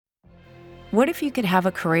What if you could have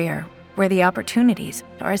a career where the opportunities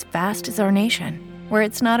are as vast as our nation, where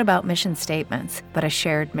it's not about mission statements, but a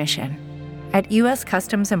shared mission? At U.S.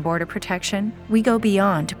 Customs and Border Protection, we go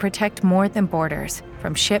beyond to protect more than borders.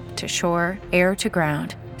 From ship to shore, air to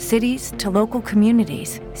ground, cities to local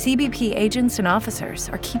communities, CBP agents and officers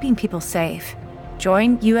are keeping people safe.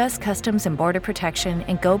 Join U.S. Customs and Border Protection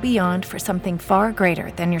and go beyond for something far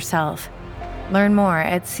greater than yourself. Learn more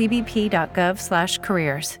at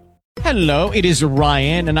cbp.gov/careers. Hello, it is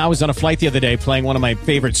Ryan, and I was on a flight the other day playing one of my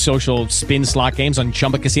favorite social spin slot games on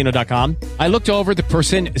ChumbaCasino.com. I looked over at the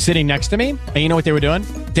person sitting next to me, and you know what they were doing?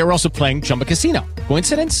 They were also playing Chumba Casino.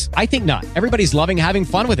 Coincidence? I think not. Everybody's loving having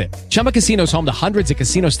fun with it. Chumba Casino is home to hundreds of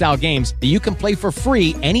casino-style games that you can play for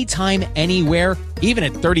free anytime, anywhere, even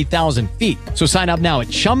at 30,000 feet. So sign up now at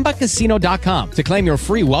ChumbaCasino.com to claim your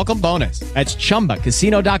free welcome bonus. That's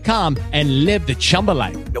ChumbaCasino.com and live the Chumba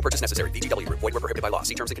life. No purchase necessary. VGW. Void where prohibited by law.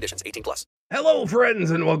 See terms and conditions. 18+. Hello,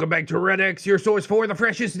 friends, and welcome back to ReddX, your source for the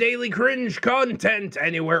freshest daily cringe content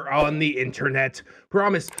anywhere on the internet.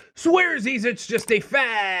 Promise, swearsies, it's just a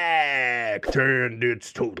fact, and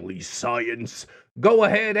it's totally science. Go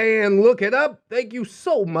ahead and look it up. Thank you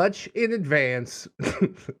so much in advance.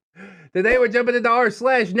 Today we're jumping into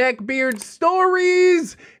r/Neckbeard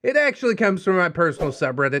stories. It actually comes from my personal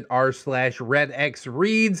subreddit, r/ReddX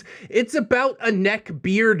reads. It's about a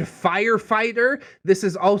Neckbeard firefighter. This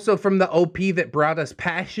is also from the OP that brought us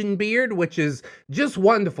Passion Beard, which is just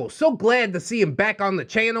wonderful. So glad to see him back on the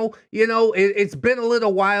channel. You know, it's been a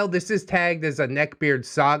little while. This is tagged as a Neckbeard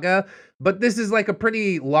Saga, but this is like a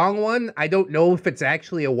pretty long one. I don't know if it's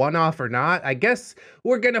actually a one-off or not. I guess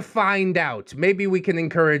we're gonna find out. Maybe we can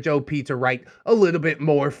encourage OP to write a little bit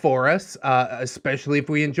more for us, especially if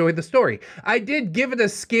we enjoy the story. I did give it a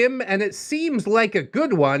skim, and it seems like a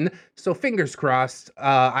good one, so fingers crossed.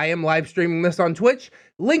 I am live streaming this on Twitch.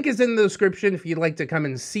 Link is in the description if you'd like to come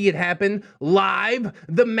and see it happen live.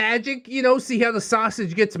 The magic, you know, see how the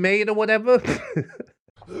sausage gets made or whatever.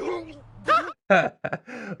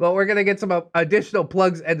 Well, we're gonna get some additional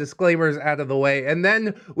plugs and disclaimers out of the way, and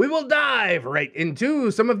then we will dive right into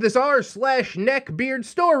some of this r/Neckbeard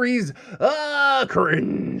stories.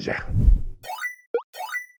 Cringe.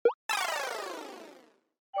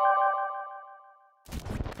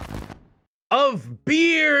 Of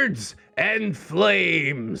beards and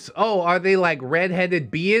flames. Oh, are they like red-headed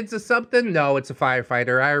beards or something? No, it's a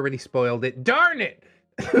firefighter. I already spoiled it. Darn it!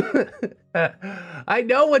 I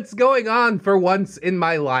know what's going on for once in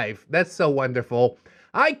my life. That's so wonderful.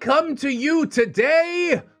 I come to you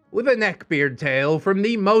today with a Neckbeard tale from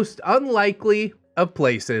the most unlikely of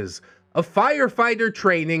places, a firefighter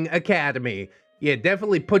training academy. Yeah,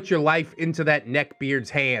 definitely put your life into that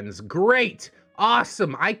Neckbeard's hands. Great.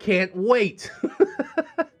 Awesome. I can't wait.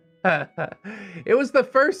 It was the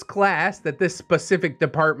first class that this specific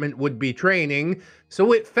department would be training,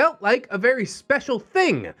 so it felt like a very special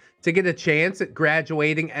thing to get a chance at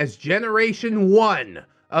graduating as Generation 1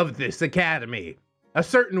 of this academy. A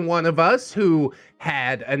certain one of us who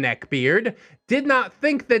had a neckbeard did not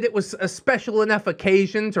think that it was a special enough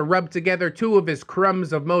occasion to rub together two of his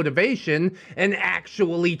crumbs of motivation and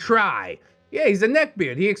actually try. Yeah, he's a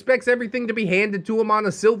neckbeard. He expects everything to be handed to him on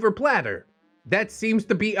a silver platter. That seems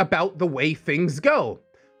to be about the way things go.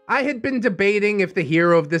 I had been debating if the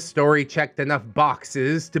hero of this story checked enough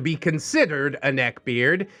boxes to be considered a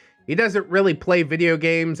neckbeard. He doesn't really play video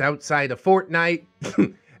games outside of Fortnite,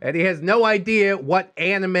 and he has no idea what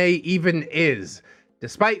anime even is.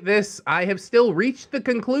 Despite this, I have still reached the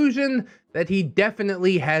conclusion that he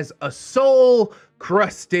definitely has a soul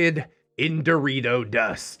crusted in Dorito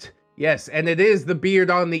dust. Yes, and it is the beard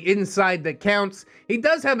on the inside that counts. He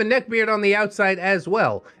does have a neckbeard on the outside as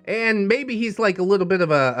well. And maybe he's like a little bit of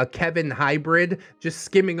a Kevin hybrid. Just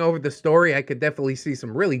skimming over the story, I could definitely see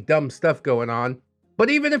some really dumb stuff going on. But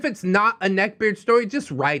even if it's not a neckbeard story, just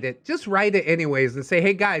write it. Just write it anyways and say,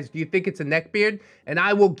 hey guys, do you think it's a neckbeard? And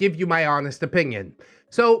I will give you my honest opinion.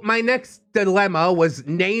 So my next dilemma was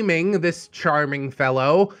naming this charming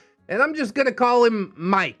fellow. And I'm just gonna call him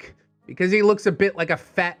Mike, because he looks a bit like a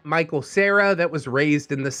fat Michael Cera that was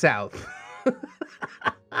raised in the South.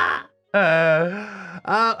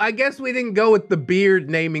 I guess we didn't go with the beard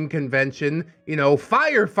naming convention, you know,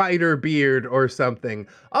 Firefighter beard or something.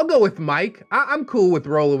 I'll go with Mike. I'm cool with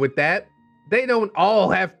rolling with that. They don't all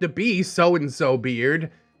have to be so-and-so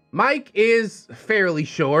beard. Mike is fairly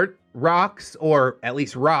short, rocks, or at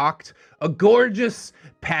least rocked, a gorgeous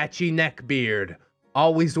patchy neck beard.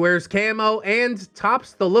 Always wears camo and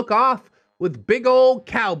tops the look off with big old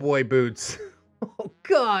cowboy boots. Oh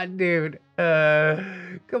God, dude.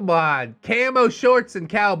 Come on. Camo shorts and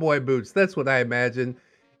cowboy boots. That's what I imagine.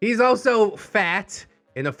 He's also fat,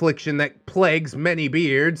 an affliction that plagues many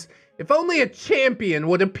beards. If only a champion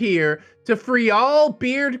would appear to free all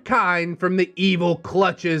beard kind from the evil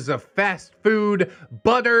clutches of fast food,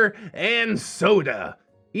 butter, and soda.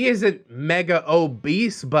 He isn't mega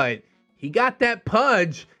obese, but he got that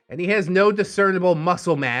pudge, and he has no discernible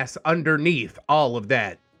muscle mass underneath all of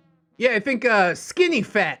that. Yeah, I think skinny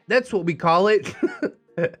fat, that's what we call it.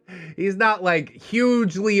 He's not like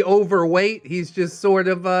hugely overweight, he's just sort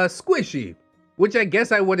of squishy. Which I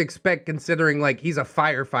guess I would expect considering like he's a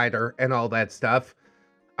firefighter and all that stuff.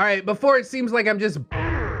 Alright, before it seems like I'm just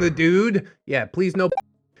the dude, yeah, please no.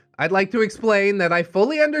 I'd like to explain that I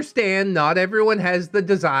fully understand not everyone has the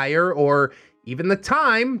desire or even the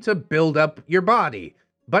time to build up your body.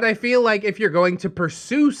 But I feel like if you're going to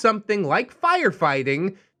pursue something like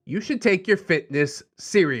firefighting, you should take your fitness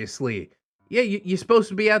seriously. Yeah, you're supposed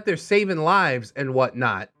to be out there saving lives and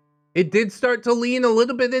whatnot. It did start to lean a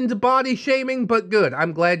little bit into body shaming, but good.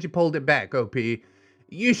 I'm glad you pulled it back, OP.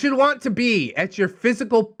 You should want to be at your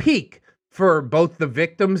physical peak for both the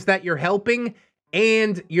victims that you're helping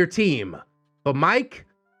and your team. But Mike?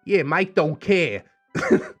 Yeah, Mike don't care.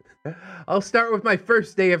 I'll start with my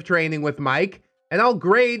first day of training with Mike, and I'll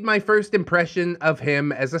grade my first impression of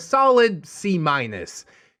him as a solid C-.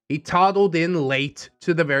 He toddled in late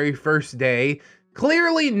to the very first day,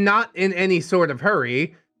 clearly not in any sort of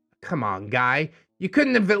hurry. Come on, guy. You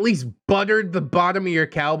couldn't have at least buttered the bottom of your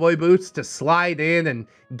cowboy boots to slide in and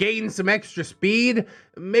gain some extra speed?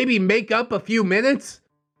 Maybe make up a few minutes?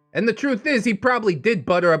 And the truth is, he probably did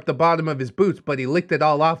butter up the bottom of his boots, but he licked it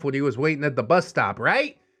all off when he was waiting at the bus stop,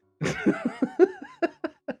 right?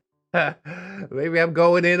 Maybe I'm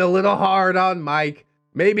going in a little hard on Mike.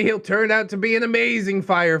 Maybe he'll turn out to be an amazing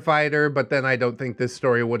firefighter, but then I don't think this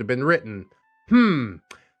story would have been written.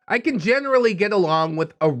 I can generally get along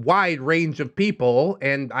with a wide range of people,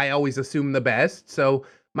 and I always assume the best, so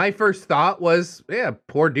my first thought was, yeah,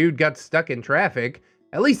 poor dude got stuck in traffic.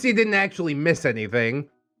 At least he didn't actually miss anything.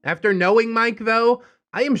 After knowing Mike, though,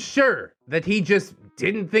 I am sure that he just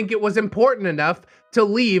didn't think it was important enough to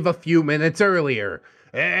leave a few minutes earlier.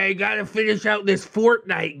 Hey, gotta finish out this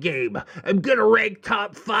Fortnite game. I'm gonna rank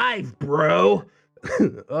top 5, bro.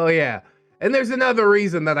 Oh yeah, and there's another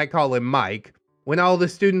reason that I call him Mike. When all the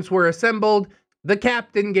students were assembled, the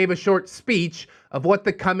captain gave a short speech of what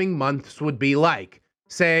the coming months would be like,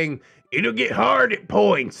 saying, "It'll get hard at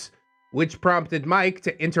points," which prompted Mike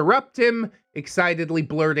to interrupt him, excitedly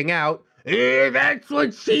blurting out, "That's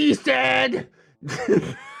what she said!"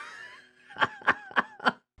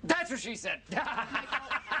 That's what she said!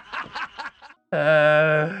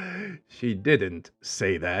 She didn't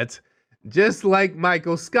say that. Just like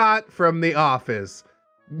Michael Scott from The Office.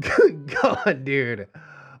 God, dude.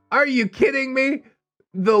 Are you kidding me?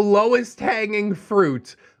 The lowest hanging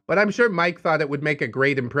fruit. But I'm sure Mike thought it would make a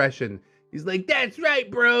great impression. He's like, "That's right,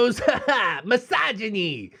 bros. Haha,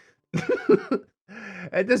 misogyny."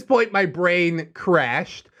 At this point, my brain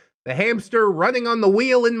crashed. The hamster running on the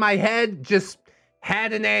wheel in my head just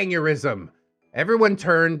had an aneurysm. Everyone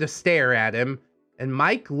turned to stare at him, and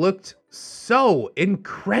Mike looked so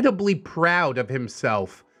incredibly proud of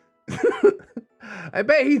himself. I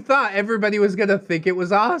bet he thought everybody was gonna think it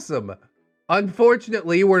was awesome.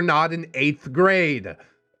 Unfortunately, we're not in 8th grade.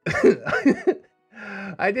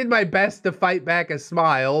 I did my best to fight back a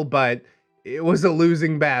smile, but it was a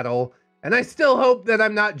losing battle, and I still hope that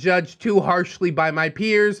I'm not judged too harshly by my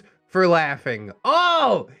peers for laughing.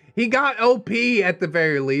 Oh, he got OP at the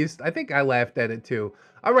very least. I think I laughed at it too.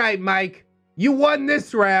 All right, Mike, you won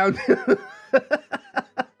this round.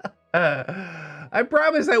 I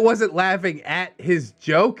promise I wasn't laughing at his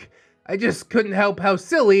joke. I just couldn't help how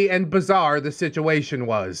silly and bizarre the situation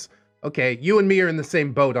was. Okay, you and me are in the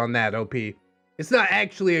same boat on that, OP. It's not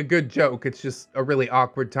actually a good joke, it's just a really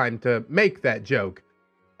awkward time to make that joke.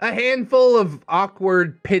 A handful of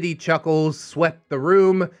awkward pity chuckles swept the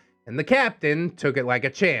room, and the captain took it like a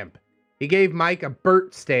champ. He gave Mike a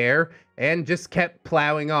Bert stare and just kept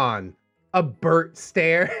plowing on. A Bert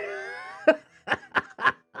stare?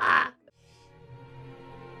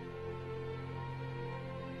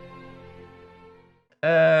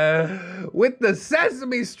 With the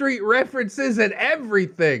Sesame Street references and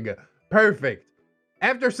everything. Perfect.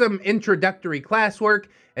 After some introductory classwork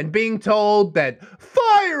and being told that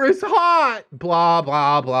fire is hot, blah,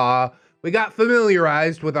 blah, blah, we got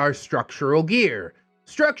familiarized with our structural gear.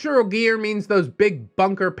 Structural gear means those big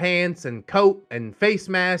bunker pants and coat and face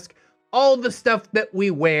mask, all the stuff that we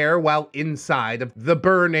wear while inside of the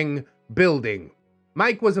burning building.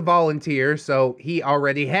 Mike was a volunteer, so he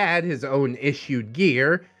already had his own issued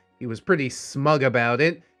gear. He was pretty smug about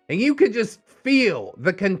it, and you could just feel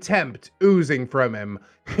the contempt oozing from him.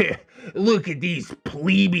 Look at these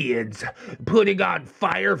plebeians putting on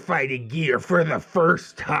firefighting gear for the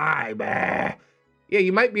first time. Yeah,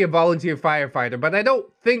 you might be a volunteer firefighter, but I don't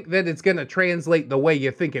think that it's gonna translate the way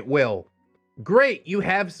you think it will. Great, you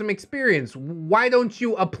have some experience. Why don't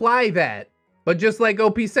you apply that? But just like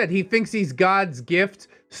OP said, he thinks he's God's gift,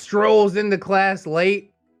 strolls into class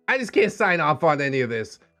late. I just can't sign off on any of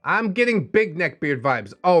this. I'm getting big Neckbeard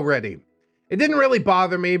vibes already. It didn't really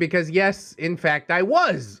bother me because yes, in fact, I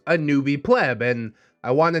was a newbie pleb and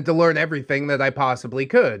I wanted to learn everything that I possibly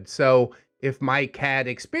could. So if Mike had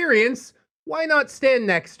experience, why not stand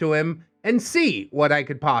next to him and see what I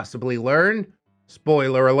could possibly learn?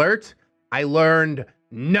 Spoiler alert, I learned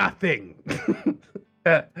nothing.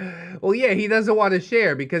 Well, yeah, he doesn't want to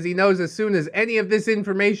share because he knows as soon as any of this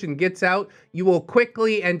information gets out, you will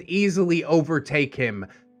quickly and easily overtake him.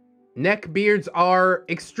 Neckbeards are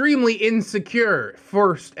extremely insecure,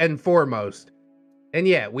 first and foremost. And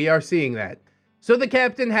yeah, we are seeing that. So the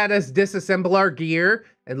captain had us disassemble our gear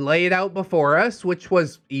and lay it out before us, which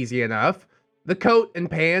was easy enough. The coat and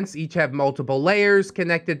pants each have multiple layers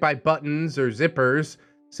connected by buttons or zippers.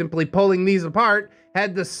 Simply pulling these apart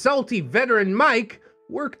had the salty veteran Mike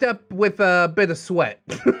worked up with a bit of sweat.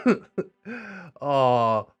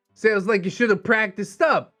 Aw, sounds like you should have practiced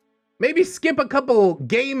up. Maybe skip a couple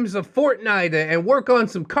games of Fortnite and work on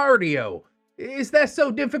some cardio. Is that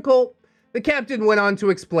so difficult? The captain went on to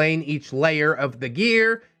explain each layer of the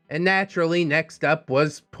gear, and naturally next up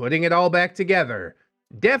was putting it all back together.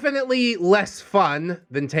 Definitely less fun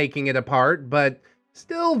than taking it apart, but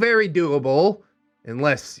still very doable.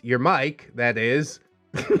 Unless you're Mike, that is.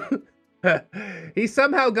 He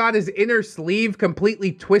somehow got his inner sleeve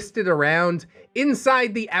completely twisted around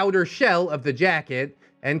inside the outer shell of the jacket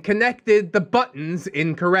and connected the buttons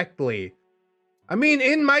incorrectly. I mean,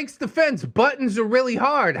 in Mike's defense, buttons are really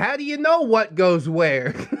hard. How do you know what goes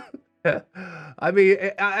where? I mean,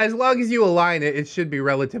 as long as you align it, it should be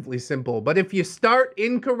relatively simple. But if you start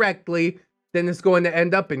incorrectly, then it's going to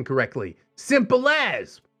end up incorrectly. Simple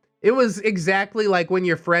as. It was exactly like when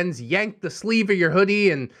your friends yank the sleeve of your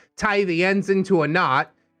hoodie and tie the ends into a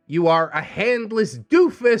knot. You are a handless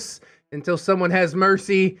doofus until someone has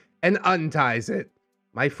mercy and unties it.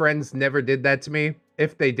 My friends never did that to me.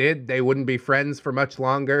 If they did, they wouldn't be friends for much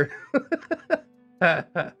longer.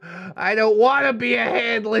 I don't want to be a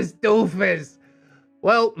handless doofus.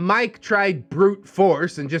 Well, Mike tried brute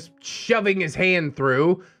force and just shoving his hand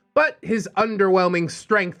through, but his underwhelming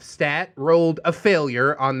strength stat rolled a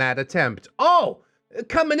failure on that attempt. Oh,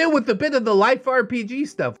 coming in with a bit of the Life RPG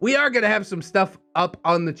stuff. We are going to have some stuff up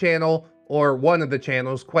on the channel, or one of the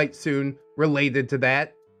channels, quite soon related to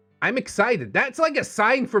that. I'm excited. That's like a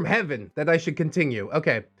sign from heaven that I should continue.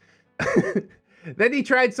 Okay. Then he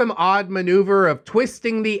tried some odd maneuver of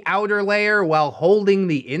twisting the outer layer while holding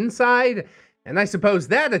the inside, and I suppose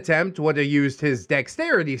that attempt would have used his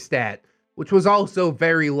dexterity stat, which was also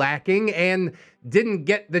very lacking and didn't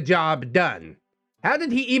get the job done. How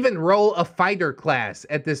did he even roll a fighter class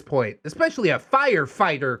at this point, especially a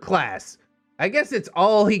firefighter class? I guess it's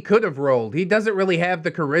all he could have rolled. He doesn't really have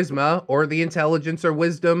the charisma or the intelligence or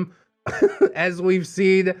wisdom, as we've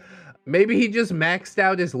seen. Maybe he just maxed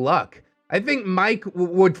out his luck. I think Mike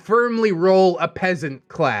would firmly roll a peasant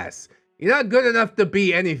class. You're not good enough to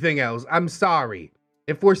be anything else. I'm sorry.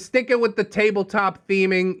 If we're sticking with the tabletop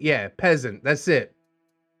theming, yeah, peasant, that's it.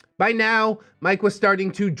 By now, Mike was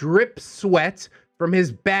starting to drip sweat from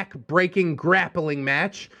his back-breaking grappling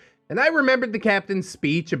match, and I remembered the captain's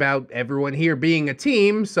speech about everyone here being a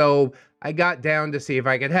team, so I got down to see if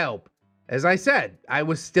I could help. As I said, I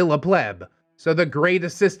was still a pleb, so the great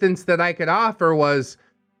assistance that I could offer was,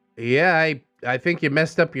 yeah, I think you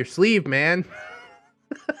messed up your sleeve, man.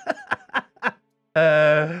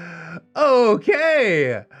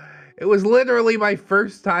 Okay. It was literally my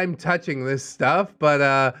first time touching this stuff,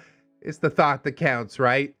 but it's the thought that counts,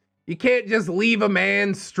 right? You can't just leave a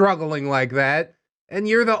man struggling like that. And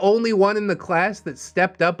you're the only one in the class that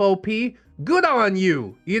stepped up, OP. Good on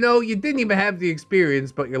you. You know, you didn't even have the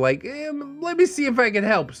experience, but you're like, let me see if I can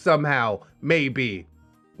help somehow, maybe.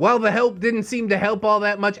 While the help didn't seem to help all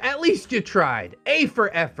that much, at least you tried. A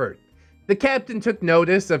for effort. The captain took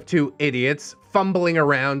notice of two idiots fumbling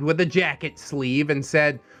around with a jacket sleeve and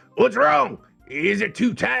said, "What's wrong? Is it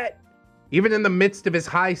too tight?" Even in the midst of his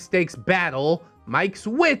high-stakes battle, Mike's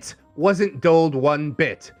wit wasn't dulled one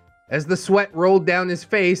bit. As the sweat rolled down his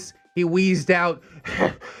face, he wheezed out,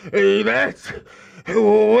 "That's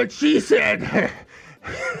what she said."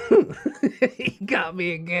 He got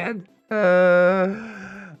me again.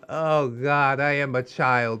 Oh God, I am a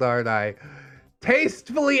child, aren't I?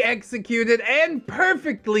 tastefully executed, and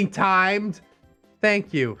perfectly timed.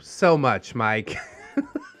 Thank you so much, Mike.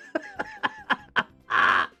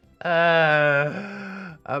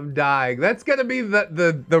 I'm dying. That's gonna be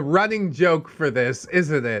the running joke for this,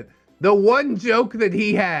 isn't it? The one joke that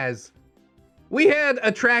he has. We had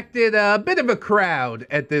attracted a bit of a crowd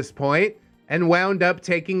at this point and wound up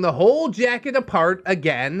taking the whole jacket apart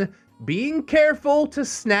again, being careful to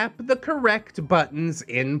snap the correct buttons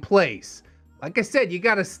in place. Like I said, you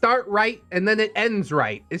gotta start right and then it ends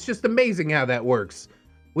right. It's just amazing how that works.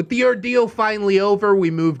 With the ordeal finally over,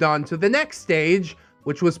 we moved on to the next stage,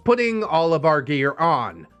 which was putting all of our gear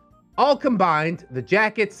on. All combined, the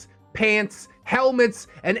jackets, pants, helmets,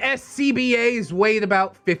 and SCBAs weighed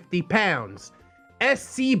about 50 pounds.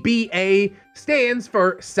 SCBA stands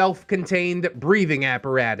for Self-Contained Breathing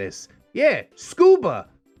Apparatus. Yeah, scuba.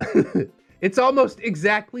 It's almost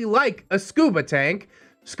exactly like a scuba tank.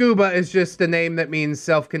 Scuba is just a name that means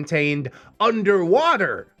self-contained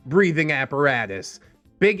underwater breathing apparatus.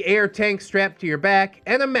 Big air tank strapped to your back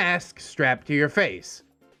and a mask strapped to your face.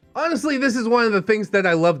 Honestly, this is one of the things that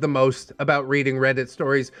I love the most about reading Reddit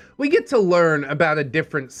stories. We get to learn about a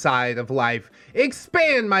different side of life.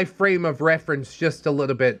 Expand my frame of reference just a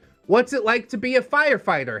little bit. What's it like to be a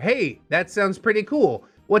firefighter? Hey, that sounds pretty cool.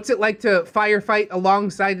 What's it like to firefight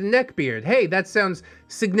alongside a neckbeard? Hey, that sounds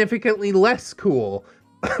significantly less cool.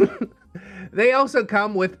 They also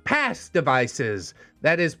come with PASS devices.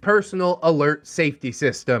 That is Personal Alert Safety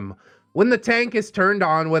System. When the tank is turned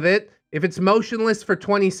on with it, if it's motionless for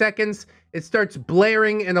 20 seconds, it starts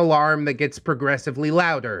blaring an alarm that gets progressively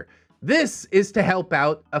louder. This is to help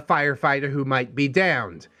out a firefighter who might be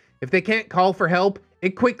downed. If they can't call for help,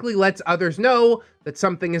 it quickly lets others know that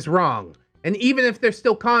something is wrong. And even if they're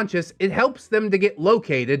still conscious, it helps them to get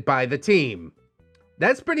located by the team.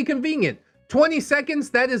 That's pretty convenient. 20 seconds,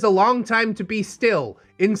 that is a long time to be still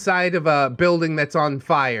inside of a building that's on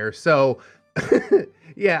fire. So,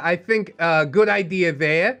 yeah, I think good idea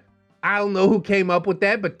there. I don't know who came up with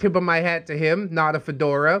that, but tip of my hat to him, not a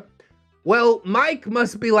fedora. Well, Mike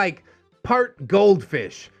must be like part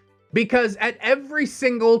goldfish, because at every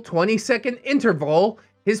single 20-second interval,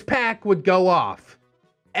 his pack would go off.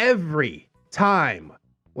 Every time.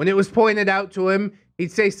 When it was pointed out to him,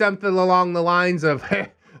 he'd say something along the lines of,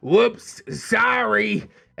 whoops, sorry,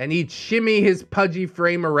 and he'd shimmy his pudgy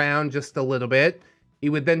frame around just a little bit. He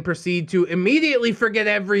would then proceed to immediately forget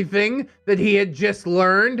everything that he had just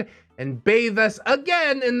learned and bathe us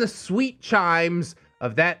again in the sweet chimes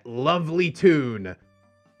of that lovely tune.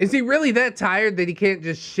 Is he really that tired that he can't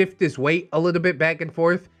just shift his weight a little bit back and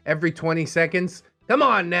forth every 20 seconds? Come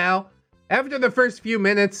on now. After the first few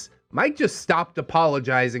minutes, Mike just stopped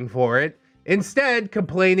apologizing for it, instead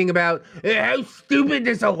complaining about how stupid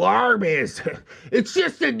this alarm is. It's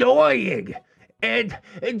just annoying. And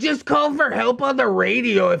just call for help on the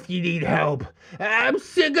radio if you need help. I'm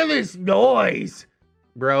sick of this noise.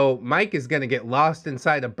 Bro, Mike is gonna get lost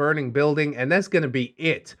inside a burning building, and that's gonna be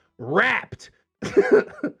it. Wrapped.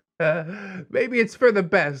 Maybe it's for the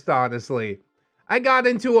best, honestly. I got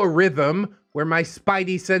into a rhythm where my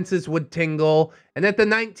spidey senses would tingle, and at the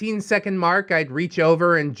 19-second mark, I'd reach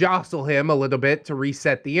over and jostle him a little bit to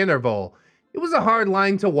reset the interval. It was a hard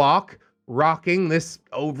line to walk, rocking this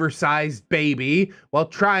oversized baby while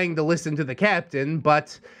trying to listen to the captain,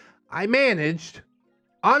 but I managed.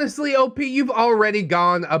 Honestly, OP, you've already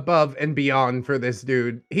gone above and beyond for this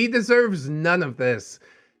dude. He deserves none of this.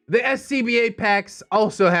 The SCBA packs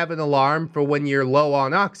also have an alarm for when you're low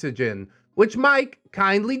on oxygen, which Mike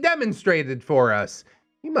kindly demonstrated for us.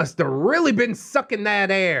 He must have really been sucking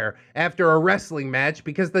that air after a wrestling match,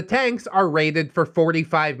 because the tanks are rated for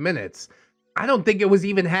 45 minutes. I don't think it was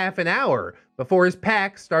even half an hour before his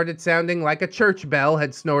pack started sounding like a church bell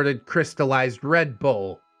had snorted crystallized Red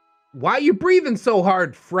Bull. Why are you breathing so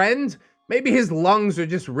hard, friend? Maybe his lungs are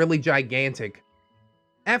just really gigantic.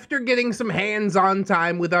 After getting some hands-on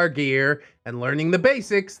time with our gear and learning the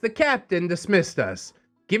basics, the captain dismissed us,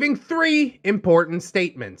 giving 3 important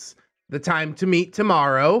statements. The time to meet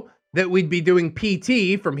tomorrow, that we'd be doing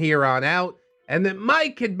PT from here on out, and that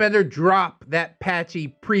Mike had better drop that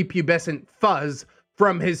patchy prepubescent fuzz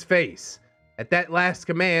from his face. At that last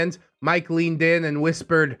command, Mike leaned in and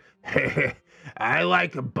whispered, I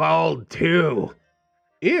like a bald too.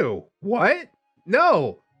 Ew, what?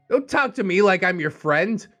 No, don't talk to me like I'm your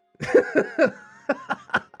friend.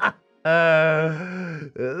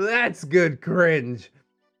 That's good cringe.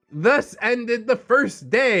 Thus ended the first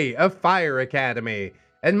day of Fire Academy,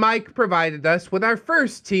 and Mike provided us with our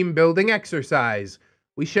first team building exercise.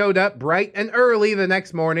 We showed up bright and early the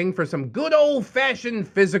next morning for some good old-fashioned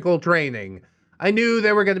physical training. I knew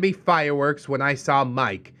there were going to be fireworks when I saw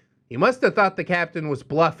Mike. He must have thought the captain was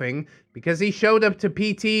bluffing because he showed up to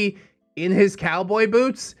PT in his cowboy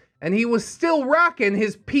boots and he was still rocking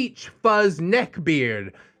his peach fuzz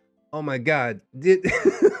neckbeard. Oh my God. There's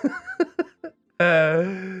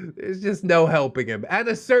just no helping him. At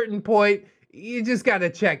a certain point, you just gotta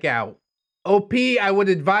check out. OP, I would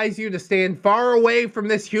advise you to stand far away from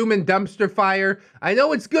this human dumpster fire. I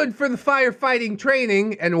know it's good for the firefighting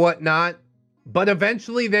training and whatnot, but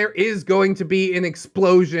eventually there is going to be an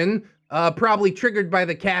explosion, probably triggered by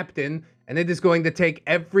the captain, and it is going to take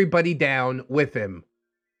everybody down with him.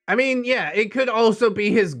 I mean, yeah, it could also be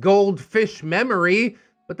his goldfish memory,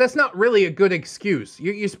 but that's not really a good excuse.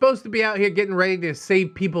 You're supposed to be out here getting ready to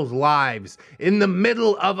save people's lives in the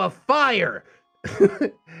middle of a fire.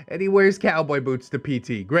 And he wears cowboy boots to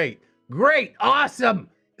PT. Great, awesome.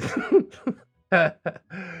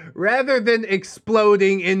 Rather than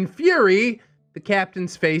exploding in fury, the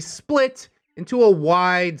captain's face split into a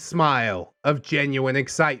wide smile of genuine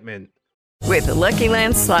excitement. With the Lucky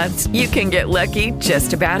Land Slots, you can get lucky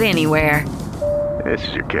just about anywhere. This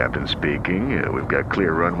is your captain speaking. We've got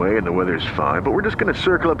clear runway and the weather's fine, but we're just going to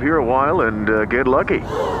circle up here a while and get lucky.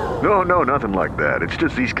 No, nothing like that. It's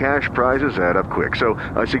just these cash prizes add up quick. So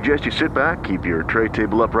I suggest you sit back, keep your tray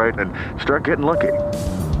table upright, and start getting lucky.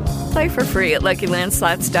 Play for free at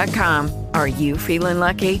LuckyLandSlots.com. Are you feeling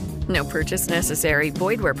lucky? No purchase necessary.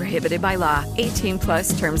 Void where prohibited by law.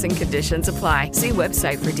 18+ terms and conditions apply. See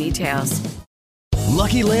website for details.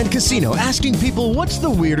 Lucky Land Casino, asking people, what's the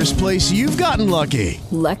weirdest place you've gotten lucky?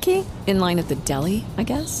 Lucky? In line at the deli, I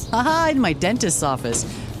guess? Aha, in my dentist's office.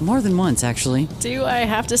 More than once, actually. Do I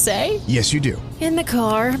have to say? Yes, you do. In the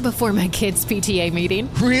car before my kids' PTA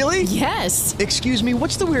meeting. Really? Yes. Excuse me,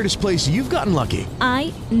 what's the weirdest place you've gotten lucky?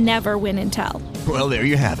 I never win and tell. Well, there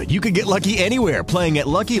you have it. You can get lucky anywhere, playing at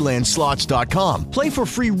LuckyLandSlots.com. Play for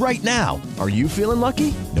free right now. Are you feeling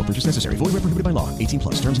lucky? No purchase necessary. Void where prohibited by law. 18+.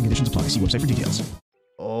 Terms and conditions apply. See website for details.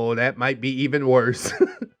 Oh, that might be even worse.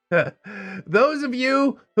 Those of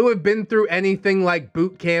you who have been through anything like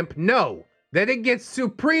boot camp know that it gets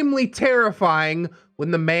supremely terrifying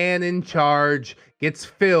when the man in charge gets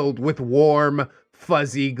filled with warm,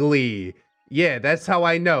 fuzzy glee. Yeah, that's how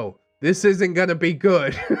I know this isn't gonna be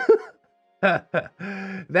good.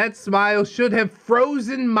 That smile should have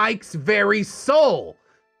frozen Mike's very soul.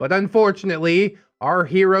 But unfortunately, our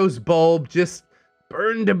hero's bulb just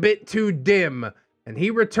burned a bit too dim, and he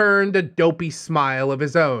returned a dopey smile of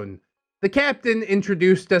his own. The captain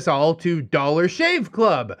introduced us all to Dollar Shave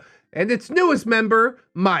Club and its newest member,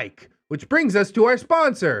 Mike, which brings us to our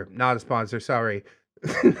sponsor. Not a sponsor, sorry.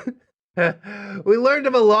 We learned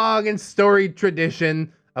of a long and storied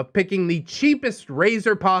tradition of picking the cheapest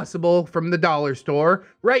razor possible from the dollar store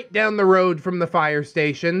right down the road from the fire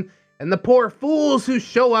station, and the poor fools who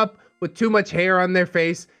show up with too much hair on their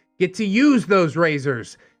face get to use those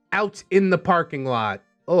razors out in the parking lot.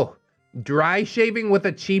 Oh, dry shaving with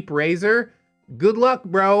a cheap razor? Good luck,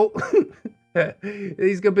 bro.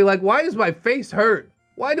 He's gonna be like, why does my face hurt?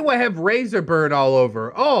 Why do I have razor burn all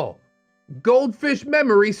over? Oh, goldfish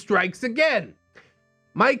memory strikes again.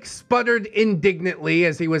 Mike sputtered indignantly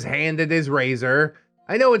as he was handed his razor.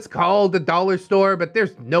 I know it's called a dollar store, but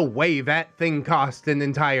there's no way that thing cost an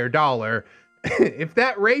entire $1. If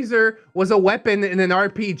that razor was a weapon in an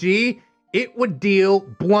RPG, it would deal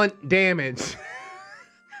blunt damage.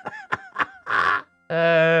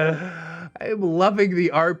 I'm loving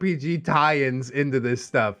the RPG tie-ins into this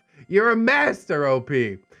stuff. You're a master, OP.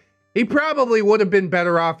 He probably would have been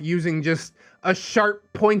better off using just a sharp,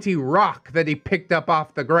 pointy rock that he picked up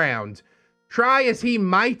off the ground. Try as he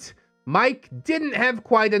might, Mike didn't have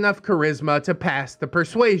quite enough charisma to pass the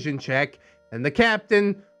persuasion check, and the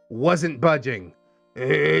captain wasn't budging.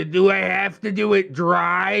 Do I have to do it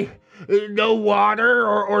dry? No water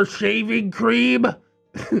or shaving cream?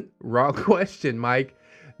 Wrong question, Mike.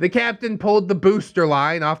 The captain pulled the booster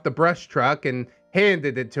line off the brush truck and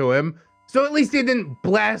handed it to him, so at least he didn't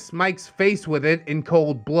blast Mike's face with it in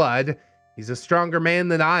cold blood. He's a stronger man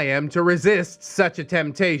than I am to resist such a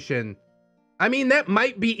temptation. I mean, that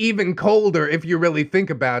might be even colder if you really think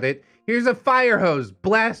about it. Here's a fire hose.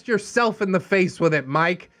 Blast yourself in the face with it,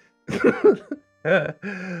 Mike. What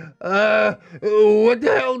the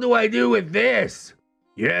hell do I do with this?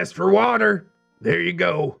 You asked for water. There you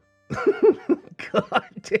go. God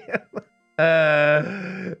damn.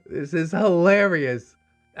 This is hilarious.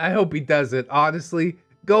 I hope he does it, honestly.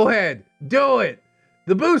 Go ahead. Do it.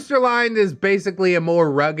 The booster line is basically a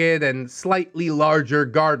more rugged and slightly larger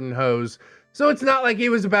garden hose, so it's not like he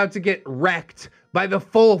was about to get wrecked by the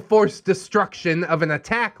full force destruction of an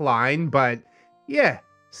attack line, but yeah,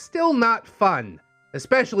 still not fun,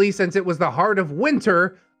 especially since it was the heart of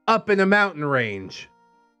winter up in a mountain range.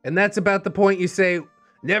 And that's about the point you say,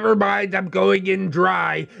 "Never mind, I'm going in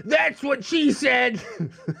dry. That's what she said."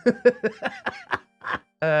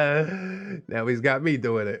 Now he's got me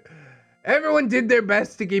doing it. Everyone did their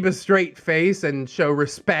best to keep a straight face and show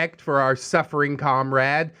respect for our suffering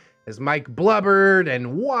comrade as Mike blubbered and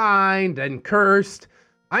whined and cursed.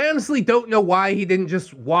 I honestly don't know why he didn't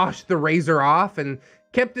just wash the razor off and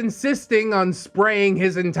kept insisting on spraying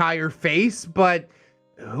his entire face, but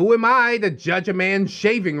who am I to judge a man's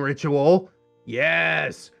shaving ritual?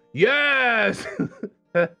 Yes, yes!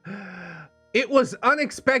 It was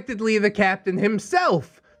unexpectedly the captain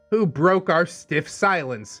himself who broke our stiff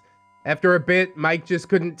silence. After a bit, Mike just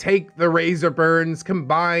couldn't take the razor burns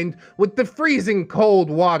combined with the freezing cold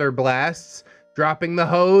water blasts, dropping the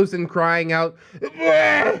hose and crying out,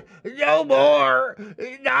 "No more!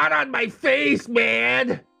 Not on my face,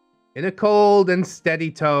 man!" In a cold and steady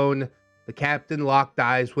tone, the captain locked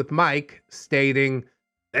eyes with Mike, stating,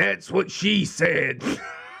 "That's what she said."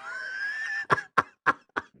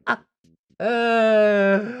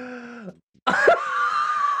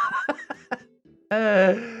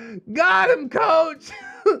 Got him, coach!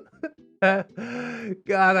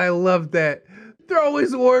 God, I love that. Throw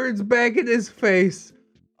his words back in his face.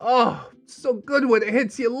 Oh, so good when it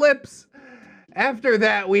hits your lips. After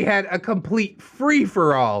that, we had a complete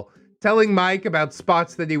free-for-all, telling Mike about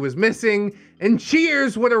spots that he was missing, and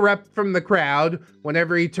cheers would erupt from the crowd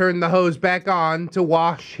whenever he turned the hose back on to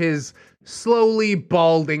wash his slowly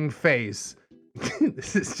balding face.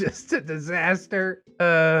 This is just a disaster.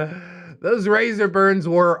 Those razor burns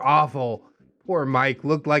were awful. Poor Mike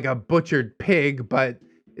looked like a butchered pig, but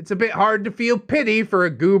it's a bit hard to feel pity for a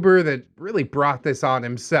goober that really brought this on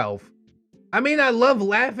himself. I mean, I love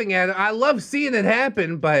laughing at it. I love seeing it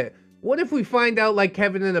happen, but what if we find out, like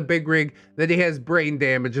Kevin in a big rig, that he has brain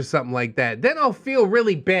damage or something like that? Then I'll feel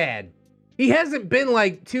really bad. He hasn't been,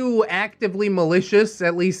 like, too actively malicious,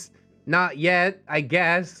 at least not yet, I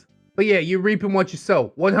guess. But yeah, you're reaping what you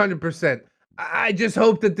sow, 100%. I just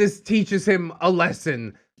hope that this teaches him a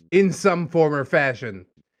lesson in some form or fashion.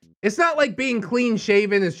 It's not like being clean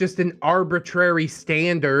shaven is just an arbitrary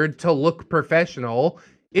standard to look professional.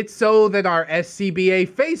 It's so that our SCBA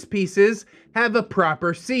face pieces have a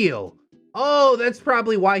proper seal. Oh, that's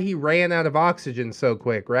probably why he ran out of oxygen so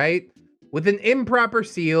quick, right? With an improper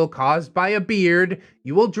seal caused by a beard,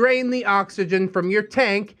 you will drain the oxygen from your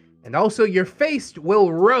tank, and also your face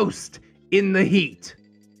will roast in the heat.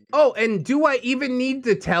 Oh, and do I even need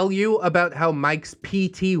to tell you about how Mike's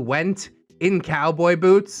PT went in cowboy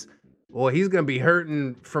boots? Well, he's gonna be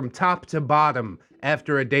hurting from top to bottom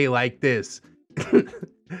after a day like this.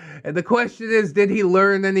 And the question is, did he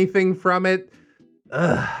learn anything from it?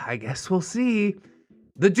 I guess we'll see.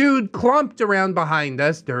 The dude clumped around behind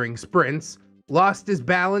us during sprints, lost his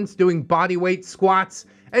balance doing bodyweight squats,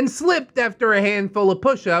 and slipped after a handful of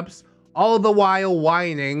push-ups, all the while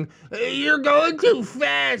whining, "You're going too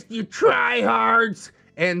fast, you tryhards!"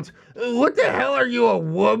 And, "What the hell, are you, a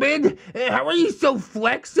woman? How are you so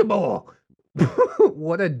flexible?"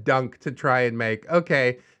 What a dunk to try and make.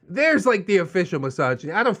 Okay, there's like the official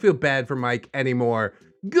misogyny. I don't feel bad for Mike anymore.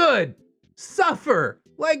 Good. Suffer.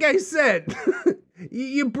 Like I said,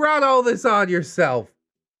 you brought all this on yourself.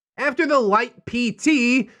 After the light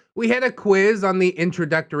PT, we had a quiz on the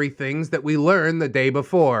introductory things that we learned the day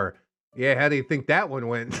before. Yeah, how do you think that one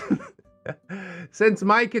went? Since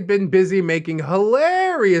Mike had been busy making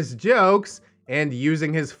hilarious jokes and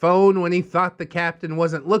using his phone when he thought the captain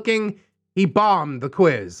wasn't looking, he bombed the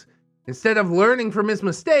quiz. Instead of learning from his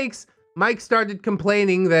mistakes, Mike started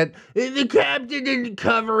complaining that the captain didn't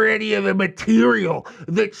cover any of the material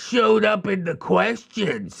that showed up in the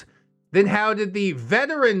questions. Then how did the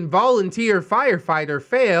veteran volunteer firefighter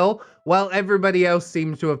fail while everybody else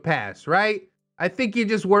seems to have passed, right? I think you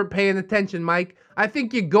just weren't paying attention, Mike. I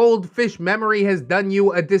think your goldfish memory has done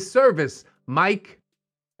you a disservice, Mike.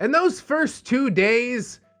 And those first 2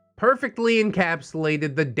 days perfectly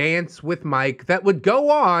encapsulated the dance with Mike that would go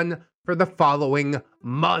on for the following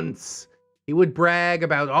months. He would brag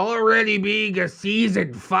about already being a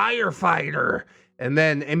seasoned firefighter and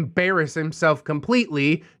then embarrass himself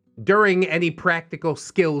completely during any practical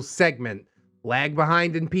skills segment. Lag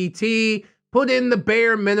behind in PT, put in the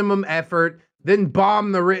bare minimum effort, then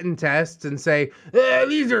bomb the written tests and say,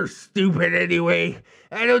 "These are stupid anyway.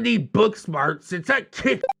 I don't need book smarts. It's not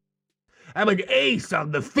kick. I'm an ace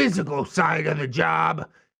on the physical side of the job."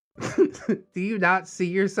 Do you not see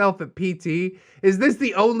yourself at PT? Is this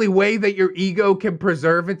the only way that your ego can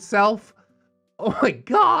preserve itself? Oh my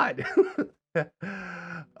God.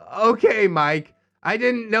 Okay, Mike. I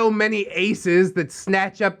didn't know many aces that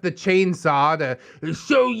snatch up the chainsaw to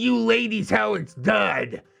show you ladies how it's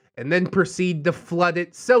done, and then proceed to flood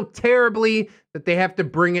it so terribly that they have to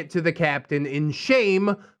bring it to the captain in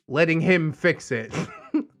shame, letting him fix it.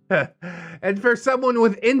 And for someone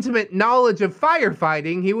with intimate knowledge of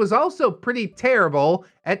firefighting, he was also pretty terrible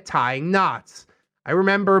at tying knots. I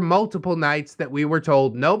remember multiple nights that we were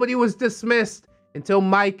told nobody was dismissed until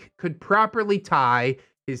Mike could properly tie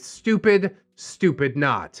his stupid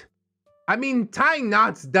knot. I mean, tying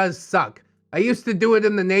knots does suck. I used to do it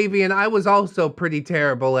in the Navy and I was also pretty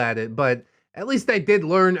terrible at it, but at least I did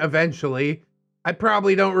learn eventually. I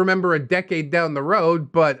probably don't remember a decade down the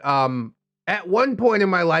road, but at one point in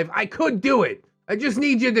my life, I could do it. I just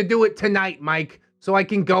need you to do it tonight, Mike, so I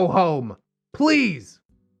can go home. Please.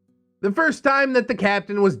 The first time that the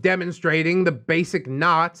captain was demonstrating the basic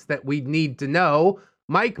knots that we'd need to know,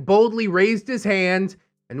 Mike boldly raised his hand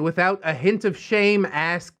and without a hint of shame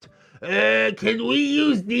asked, can we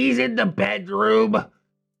use these in the bedroom?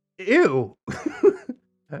 Ew.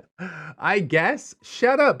 I guess.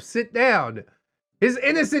 Shut up, sit down. His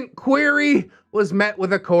innocent query was met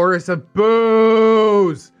with a chorus of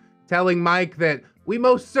boos, telling Mike that we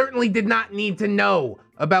most certainly did not need to know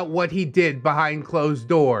about what he did behind closed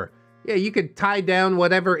door. Yeah, you could tie down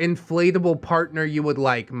whatever inflatable partner you would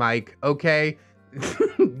like, Mike, okay?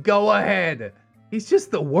 Go ahead. He's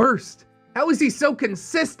just the worst. How is he so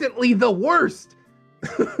consistently the worst?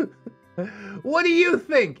 What do you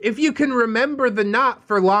think? If you can remember the knot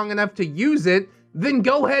for long enough to use it, then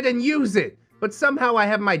go ahead and use it. But somehow I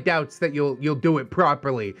have my doubts that you'll do it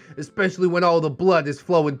properly, especially when all the blood is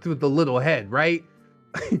flowing through the little head, right?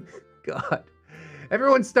 God.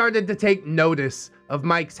 Everyone started to take notice of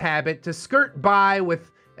Mike's habit to skirt by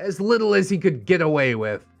with as little as he could get away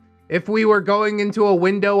with. If we were going into a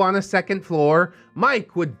window on a second floor,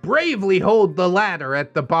 Mike would bravely hold the ladder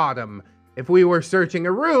at the bottom. If we were searching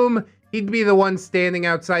a room, he'd be the one standing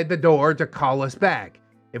outside the door to call us back.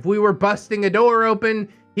 If we were busting a door open,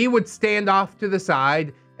 he would stand off to the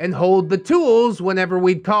side and hold the tools whenever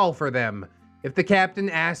we'd call for them. If the captain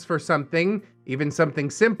asked for something, even something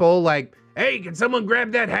simple like, "Hey, can someone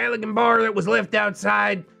grab that Halligan bar that was left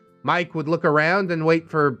outside?" Mike would look around and wait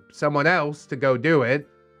for someone else to go do it.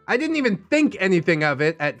 I didn't even think anything of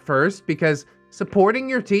it at first because supporting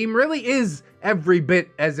your team really is every bit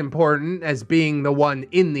as important as being the one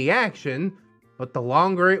in the action, but the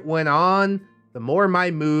longer it went on, the more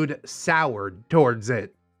my mood soured towards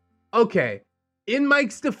it. Okay, in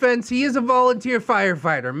Mike's defense, he is a volunteer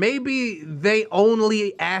firefighter. Maybe they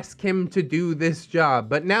only ask him to do this job,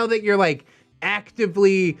 but now that you're like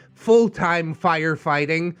actively full-time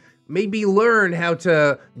firefighting, maybe learn how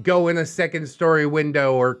to go in a second-story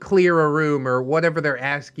window or clear a room or whatever they're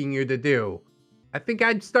asking you to do. I think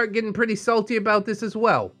I'd start getting pretty salty about this as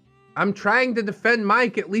well. I'm trying to defend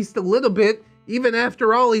Mike at least a little bit, even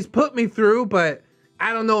after all he's put me through, but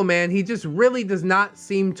I don't know, man. He just really does not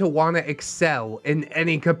seem to want to excel in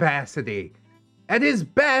any capacity. At his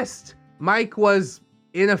best, Mike was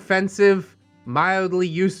inoffensive, mildly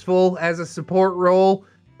useful as a support role,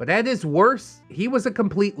 but at his worst, he was a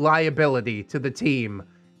complete liability to the team.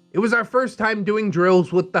 It was our first time doing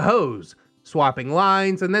drills with the hose, swapping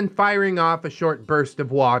lines and then firing off a short burst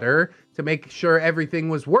of water to make sure everything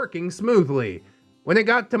was working smoothly. When it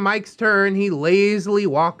got to Mike's turn, he lazily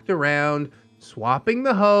walked around, swapping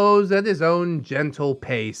the hose at his own gentle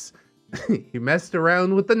pace. He messed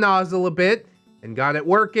around with the nozzle a bit and got it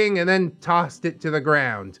working and then tossed it to the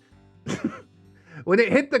ground. When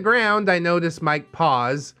it hit the ground, I noticed Mike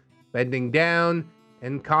pause, bending down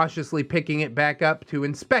and cautiously picking it back up to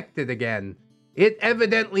inspect it again. It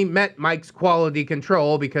evidently met Mike's quality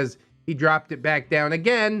control because he dropped it back down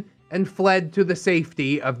again and fled to the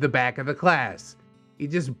safety of the back of the class. He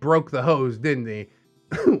just broke the hose, didn't he?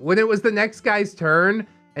 When it was the next guy's turn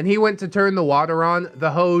and he went to turn the water on,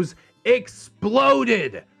 the hose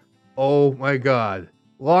exploded. Oh my God.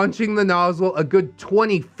 Launching the nozzle a good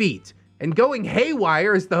 20 feet and going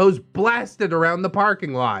haywire as the hose blasted around the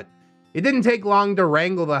parking lot. It didn't take long to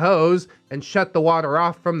wrangle the hose and shut the water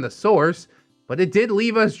off from the source, but it did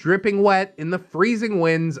leave us dripping wet in the freezing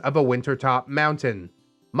winds of a wintertop mountain.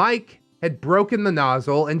 Mike had broken the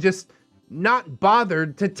nozzle and just not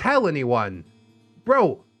bothered to tell anyone.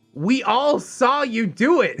 Bro, we all saw you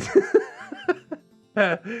do it.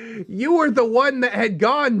 You were the one that had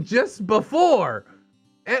gone just before.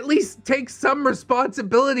 At least take some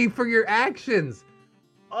responsibility for your actions.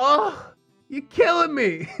 Oh, you're killing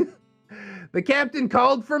me. The captain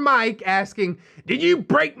called for Mike, asking, "Did you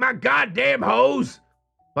break my goddamn hose?"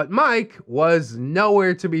 But Mike was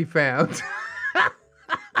nowhere to be found.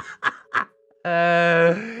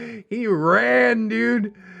 He ran,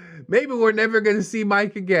 dude. Maybe we're never going to see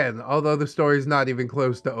Mike again, although the story's not even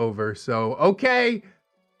close to over. So, okay.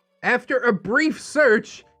 After a brief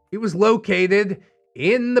search, he was located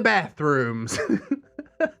in the bathrooms.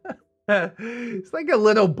 It's like a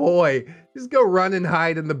little boy. Just go run and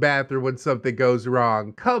hide in the bathroom when something goes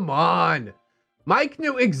wrong. Come on. Mike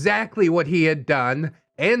knew exactly what he had done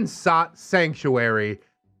and sought sanctuary.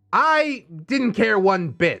 I didn't care one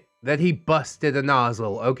bit that he busted a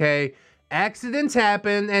nozzle, okay? Accidents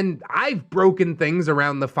happen, and I've broken things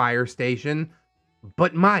around the fire station.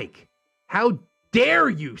 But Mike, how dare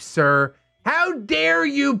you, sir? How dare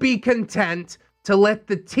you be content to let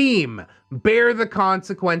the team bear the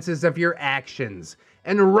consequences of your actions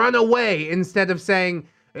and run away instead of saying,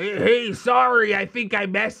 hey, sorry, I think I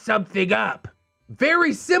messed something up?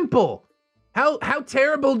 Very simple. How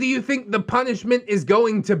terrible do you think the punishment is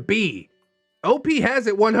going to be? OP has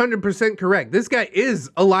it 100% correct. This guy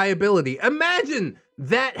is a liability. Imagine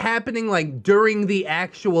that happening like during the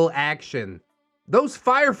actual action. Those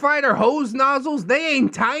firefighter hose nozzles, they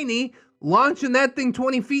ain't tiny. Launching that thing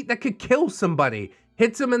 20 feet, that could kill somebody.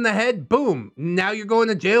 Hits him in the head, boom. Now you're going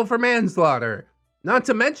to jail for manslaughter. Not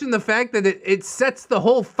to mention the fact that it sets the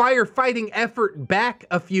whole firefighting effort back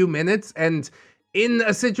a few minutes, and in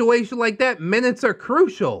a situation like that, minutes are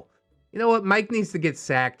crucial. You know what? Mike needs to get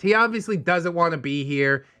sacked. He obviously doesn't want to be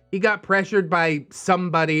here. He got pressured by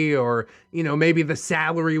somebody, or, you know, maybe the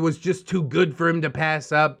salary was just too good for him to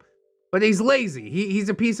pass up. But he's lazy. He's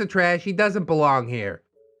a piece of trash. He doesn't belong here.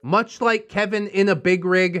 Much like Kevin in a big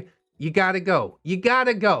rig, you gotta go. You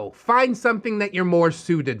gotta go. Find something that you're more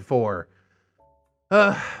suited for.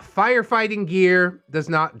 Firefighting gear does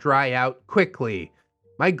not dry out quickly.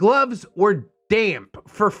 My gloves were damp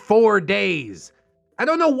for 4 days. I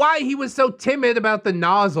don't know why he was so timid about the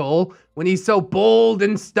nozzle when he's so bold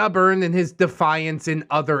and stubborn in his defiance in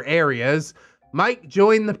other areas. Mike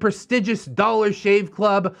joined the prestigious Dollar Shave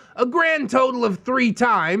Club a grand total of 3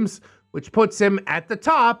 times, which puts him at the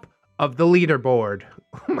top of the leaderboard.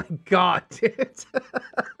 Oh my god, dude.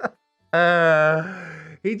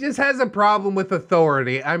 He just has a problem with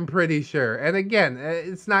authority, I'm pretty sure. And again,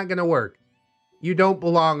 it's not gonna work. You don't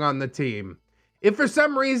belong on the team. If for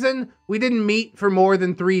some reason we didn't meet for more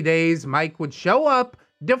than 3 days, Mike would show up,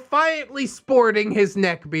 defiantly sporting his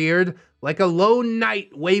neckbeard, like a lone knight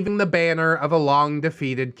waving the banner of a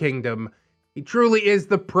long-defeated kingdom. He truly is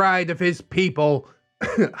the pride of his people.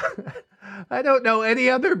 I don't know any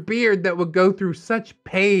other beard that would go through such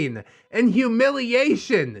pain and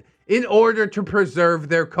humiliation in order to preserve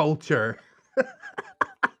their culture.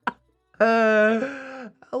 I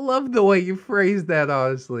love the way you phrased that,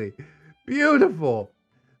 honestly. Beautiful.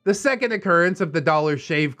 The second occurrence of the Dollar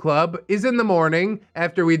Shave Club is in the morning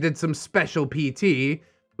after we did some special PT.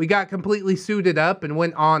 We got completely suited up and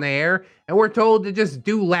went on air, and we're told to just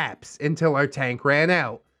do laps until our tank ran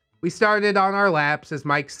out. We started on our laps as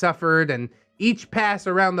Mike suffered, and each pass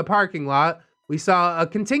around the parking lot, we saw a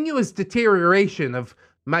continuous deterioration of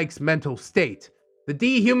Mike's mental state. The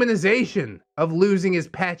dehumanization of losing his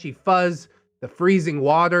patchy fuzz, the freezing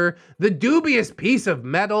water, the dubious piece of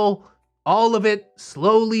metal, all of it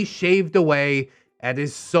slowly shaved away at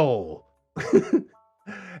his soul.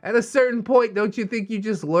 At a certain point, don't you think you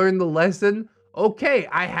just learned the lesson? Okay,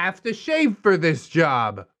 I have to shave for this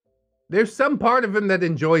job. There's some part of him that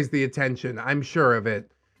enjoys the attention, I'm sure of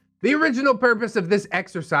it. The original purpose of this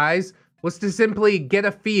exercise was to simply get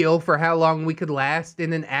a feel for how long we could last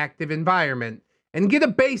in an active environment, and get a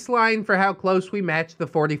baseline for how close we match the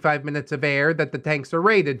 45 minutes of air that the tanks are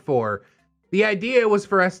rated for. The idea was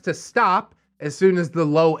for us to stop as soon as the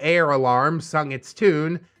low air alarm sung its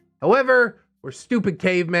tune. However, we're stupid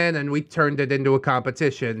cavemen and we turned it into a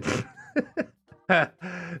competition.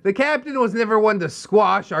 The captain was never one to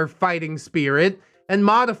squash our fighting spirit and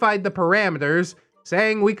modified the parameters,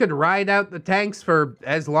 saying we could ride out the tanks for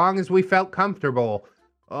as long as we felt comfortable.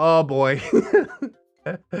 Oh boy.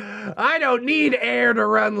 I don't need air to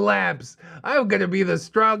run laps. I'm gonna be the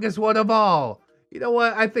strongest one of all. You know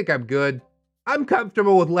what? I think I'm good. I'm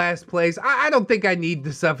comfortable with last place. I don't think I need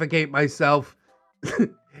to suffocate myself.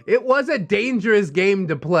 It was a dangerous game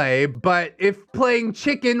to play, but if playing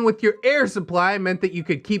chicken with your air supply meant that you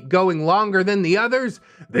could keep going longer than the others,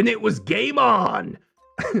 then it was game on.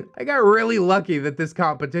 I got really lucky that this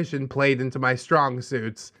competition played into my strong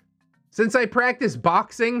suits. Since I practice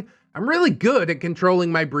boxing, I'm really good at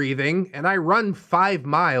controlling my breathing, and I run 5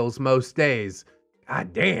 miles most days.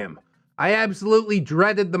 God damn. I absolutely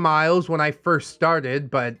dreaded the miles when I first started,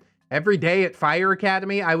 but every day at Fire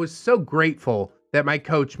Academy, I was so grateful that my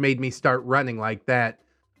coach made me start running like that.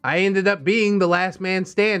 I ended up being the last man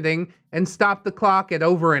standing and stopped the clock at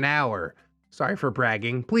over an hour. Sorry for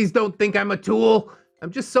bragging. Please don't think I'm a tool.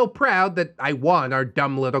 I'm just so proud that I won our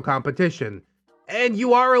dumb little competition. And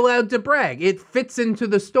you are allowed to brag. It fits into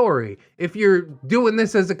the story. If you're doing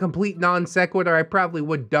this as a complete non sequitur, I probably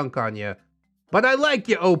would dunk on you. But I like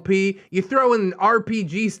you, OP. You throw in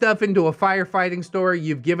RPG stuff into a firefighting story,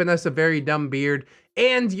 you've given us a very dumb beard,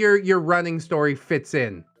 and your running story fits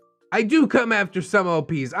in. I do come after some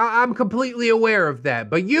OPs. I'm completely aware of that.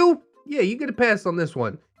 But you get a pass on this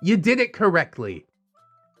one. You did it correctly.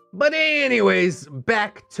 But anyways,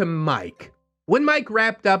 back to Mike. When Mike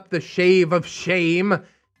wrapped up the shave of shame,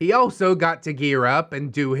 he also got to gear up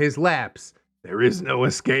and do his laps. There is no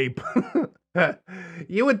escape.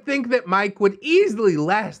 You would think that Mike would easily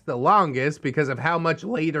last the longest because of how much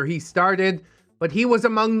later he started, but he was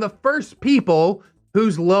among the first people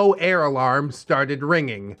whose low air alarm started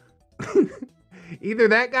ringing. Either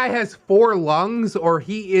that guy has 4 lungs or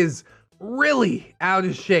he is really out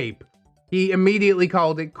of shape. He immediately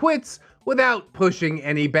called it quits without pushing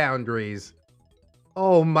any boundaries.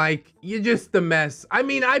 Oh, Mike, you're just a mess. I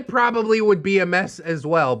mean, I probably would be a mess as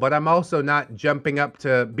well, but I'm also not jumping up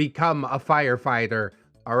to become a firefighter,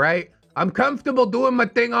 all right? I'm comfortable doing my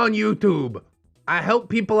thing on YouTube. I help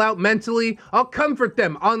people out mentally. I'll comfort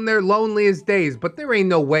them on their loneliest days, but there ain't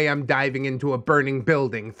no way I'm diving into a burning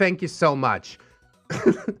building. Thank you so much.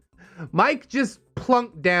 Mike just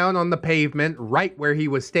plunked down on the pavement right where he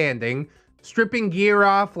was standing, stripping gear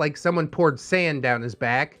off like someone poured sand down his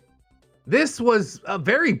back. This was a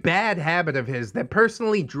very bad habit of his that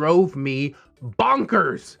personally drove me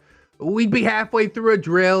bonkers. We'd be halfway through a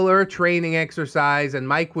drill or a training exercise and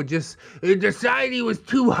Mike would just decide he was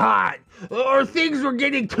too hot or things were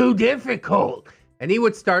getting too difficult. And he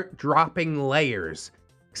would start dropping layers.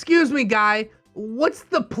 Excuse me, guy, what's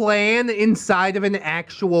the plan inside of an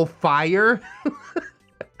actual fire?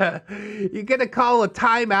 You gonna call a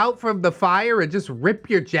timeout from the fire and just rip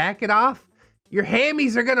your jacket off? Your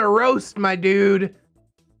hammies are gonna roast, my dude.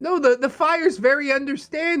 No, the fire's very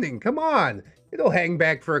understanding. Come on. It'll hang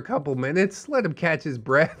back for a couple minutes. Let him catch his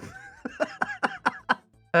breath.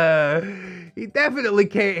 He definitely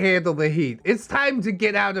can't handle the heat. It's time to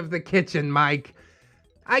get out of the kitchen, Mike.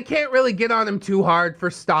 I can't really get on him too hard for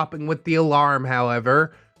stopping with the alarm,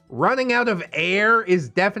 however. Running out of air is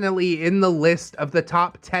definitely in the list of the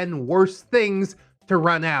top 10 worst things to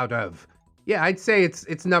run out of. Yeah, I'd say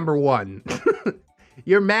it's number 1.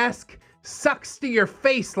 Your mask sucks to your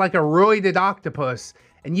face like a roided octopus,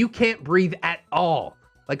 and you can't breathe at all.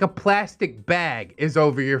 Like a plastic bag is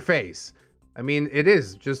over your face. I mean, it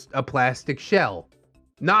is just a plastic shell.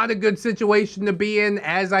 Not a good situation to be in.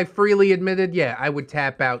 As I freely admitted, yeah, I would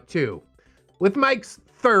tap out too. With Mike's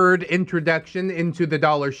 3rd introduction into the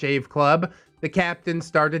Dollar Shave Club, the captain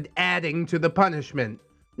started adding to the punishment.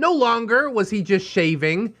 No longer was he just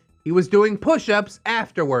shaving. He was doing push-ups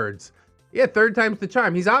afterwards. Yeah, 3rd time's the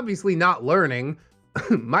charm. He's obviously not learning.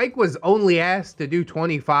 Mike was only asked to do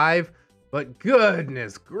 25, but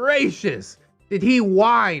goodness gracious, did he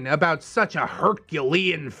whine about such a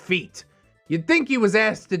Herculean feat. You'd think he was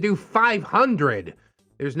asked to do 500.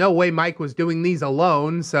 There's no way Mike was doing these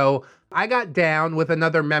alone, so I got down with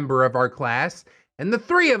another member of our class, and the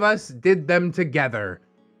 3 of us did them together.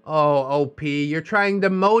 Oh, OP, you're trying to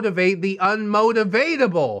motivate the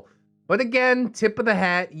unmotivatable. But again, tip of the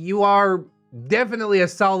hat, you are definitely a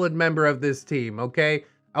solid member of this team, okay?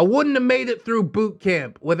 I wouldn't have made it through boot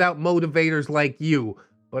camp without motivators like you,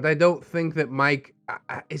 but I don't think that Mike,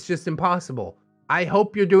 it's just impossible. I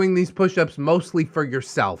hope you're doing these push-ups mostly for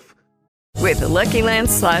yourself. With the Lucky Land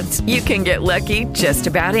Slots, you can get lucky just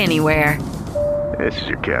about anywhere. This is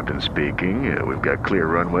your captain speaking. We've got clear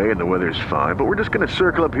runway and the weather's fine, but we're just going to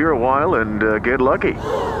circle up here a while and get lucky.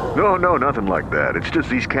 No, nothing like that. It's just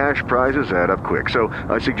these cash prizes add up quick. So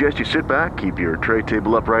I suggest you sit back, keep your tray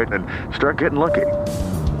table upright, and start getting lucky.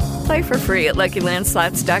 Play for free at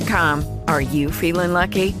LuckyLandSlots.com. Are you feeling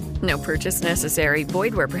lucky? No purchase necessary.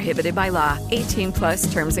 Void where prohibited by law.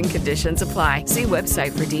 18+ terms and conditions apply. See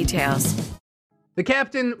website for details. The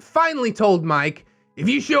captain finally told Mike, if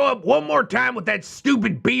you show up one more time with that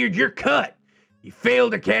stupid beard, you're cut. You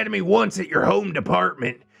failed academy once at your home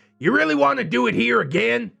department. You really want to do it here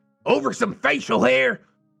again? Over some facial hair?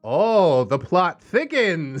 Oh, the plot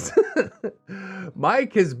thickens.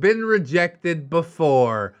 Mike has been rejected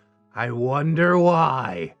before. I wonder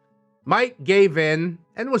why. Mike gave in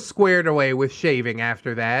and was squared away with shaving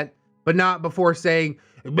after that, but not before saying,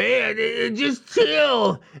 man, just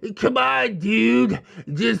chill. Come on, dude.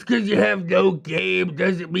 Just because you have no game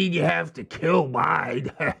doesn't mean you have to kill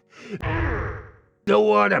mine. don't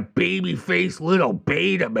want a baby-faced little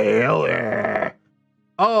beta male.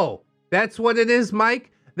 Oh, that's what it is,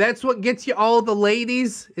 Mike? That's what gets you all the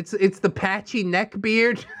ladies? It's the patchy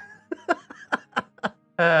neckbeard?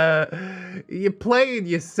 You're playing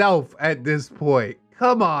yourself at this point.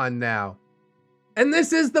 Come on now. And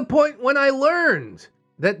this is the point when I learned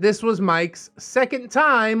that this was Mike's second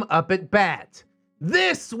time up at bat.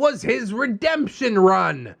 This was his redemption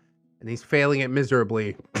run. And he's failing it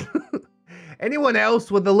miserably. Anyone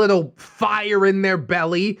else with a little fire in their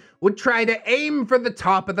belly would try to aim for the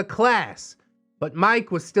top of the class. But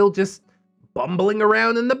Mike was still just bumbling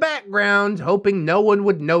around in the background, hoping no one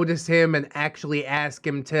would notice him and actually ask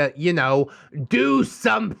him to, do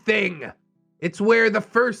something. It's where the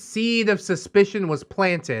first seed of suspicion was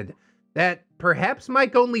planted, that perhaps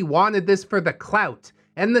Mike only wanted this for the clout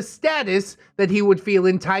and the status that he would feel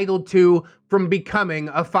entitled to from becoming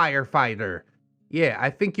a firefighter. Yeah, I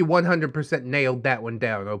think you 100% nailed that one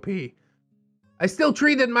down, OP. I still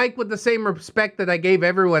treated Mike with the same respect that I gave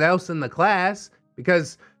everyone else in the class,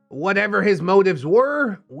 because whatever his motives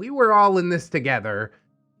were, we were all in this together.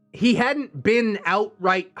 He hadn't been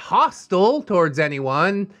outright hostile towards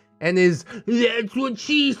anyone, and his "that's what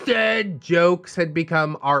she said" jokes had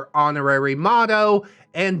become our honorary motto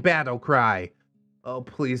and battle cry. Oh,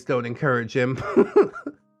 please don't encourage him.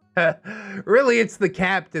 Really, it's the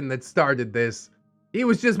captain that started this. He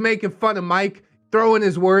was just making fun of Mike, throwing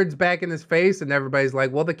his words back in his face, and everybody's like,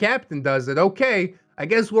 well, the captain does it. Okay, I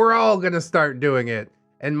guess we're all gonna start doing it.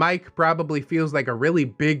 And Mike probably feels like a really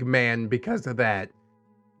big man because of that.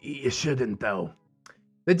 You shouldn't, though.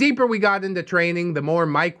 The deeper we got into training, the more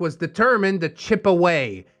Mike was determined to chip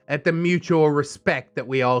away at the mutual respect that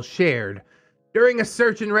we all shared. During a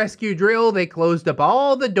search and rescue drill, they closed up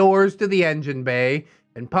all the doors to the engine bay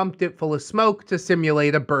and pumped it full of smoke to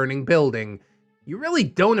simulate a burning building. You really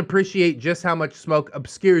don't appreciate just how much smoke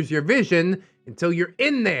obscures your vision until you're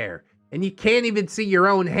in there, and you can't even see your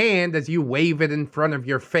own hand as you wave it in front of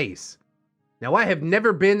your face. Now, I have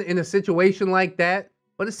never been in a situation like that,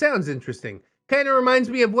 but it sounds interesting. Kind of reminds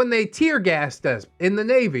me of when they tear gassed us in the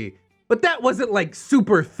Navy, but that wasn't like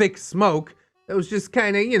super thick smoke. It was just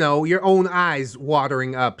kind of, your own eyes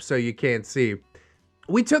watering up so you can't see.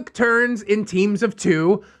 We took turns in teams of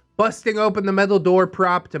 2, busting open the metal door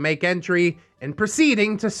prop to make entry and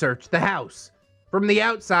proceeding to search the house. From the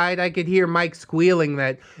outside, I could hear Mike squealing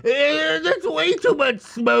that, that's way too much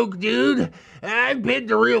smoke, dude. I've been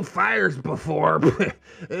to real fires before.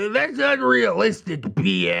 That's unrealistic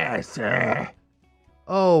BS.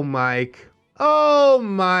 Oh, Mike. Oh,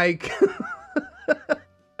 Mike.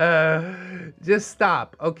 Just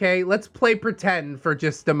stop, okay? Let's play pretend for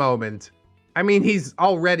just a moment. I mean, he's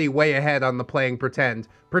already way ahead on the playing pretend,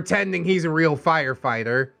 pretending he's a real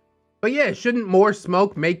firefighter. But yeah, shouldn't more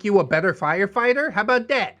smoke make you a better firefighter? How about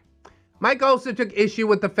that? Mike also took issue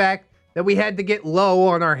with the fact that we had to get low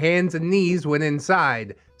on our hands and knees when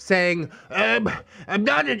inside, saying, I'm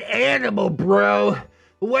not an animal, bro.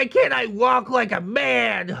 Why can't I walk like a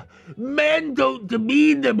man? Men don't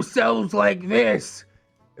demean themselves like this.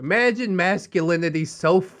 Imagine masculinity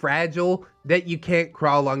so fragile that you can't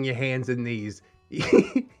crawl on your hands and knees.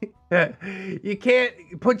 You can't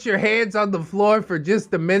put your hands on the floor for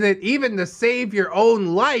just a minute, even to save your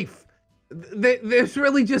own life. There's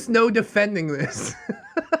really just no defending this.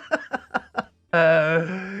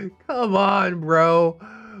 Come on, bro.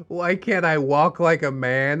 Why can't I walk like a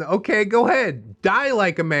man? Okay, go ahead. Die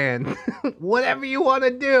like a man. Whatever you want to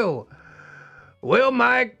do. Well,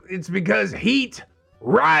 Mike, it's because heat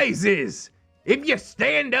rises. If you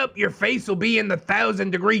stand up, your face will be in the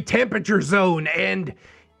 1,000-degree temperature zone, and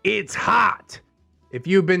it's hot. If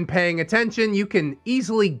you've been paying attention, you can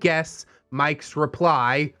easily guess Mike's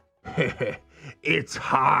reply. It's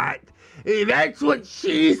hot. That's what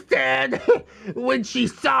she said when she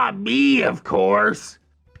saw me, of course.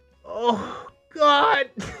 Oh, God.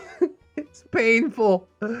 It's painful.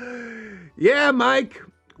 Yeah, Mike,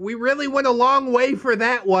 we really went a long way for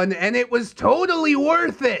that one, and it was totally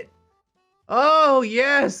worth it. Oh,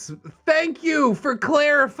 yes. Thank you for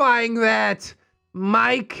clarifying that,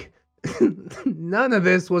 Mike. None of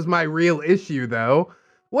this was my real issue, though.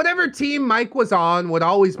 Whatever team Mike was on would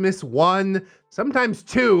always miss 1, sometimes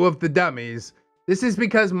 2 of the dummies. This is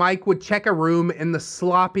because Mike would check a room in the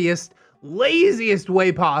sloppiest, laziest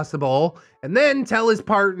way possible, and then tell his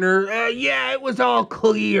partner, yeah, it was all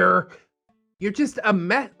clear. You're just a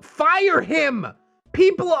mess. Fire him!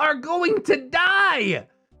 People are going to die!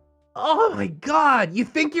 Oh my God, you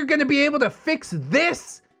think you're gonna be able to fix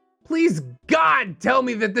this? Please, God, tell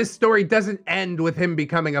me that this story doesn't end with him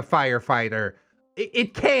becoming a firefighter.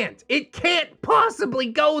 It can't. It can't possibly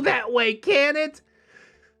go that way, can it?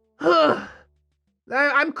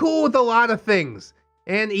 I'm cool with a lot of things,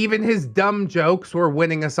 and even his dumb jokes were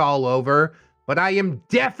winning us all over, but I am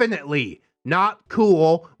definitely not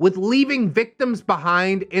cool with leaving victims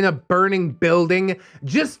behind in a burning building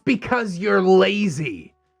just because you're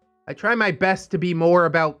lazy. I try my best to be more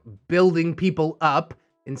about building people up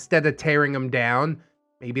instead of tearing them down.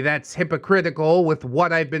 Maybe that's hypocritical with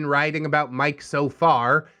what I've been writing about Mike so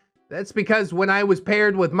far. That's because when I was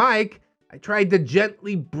paired with Mike, I tried to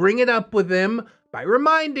gently bring it up with him by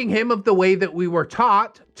reminding him of the way that we were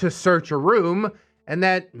taught to search a room, and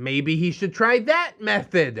that maybe he should try that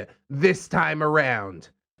method this time around.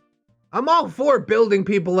 I'm all for building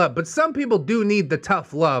people up, but some people do need the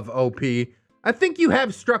tough love, OP. I think you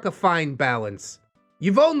have struck a fine balance.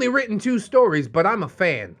 You've only written 2 stories, but I'm a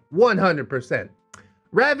fan, 100%.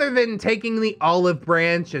 Rather than taking the olive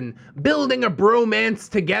branch and building a bromance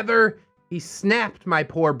together, he snapped my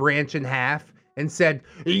poor branch in half and said,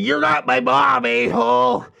 "You're not my mom,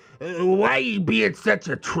 a-hole. Why you being such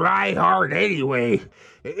a try-hard anyway?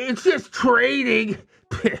 It's just training.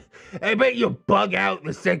 I bet you'll bug out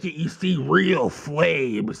the second you see real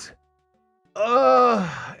flames."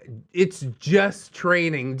 It's just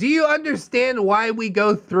training. Do you understand why we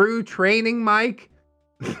go through training, Mike?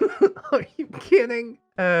 Are you kidding?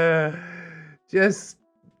 Just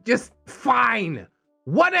fine.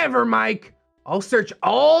 Whatever, Mike. I'll search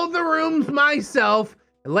all the rooms myself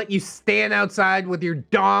and let you stand outside with your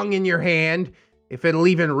dong in your hand, if it'll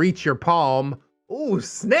even reach your palm. Oh,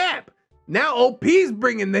 snap. Now OP's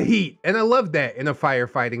bringing the heat, and I love that in a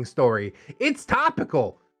firefighting story. It's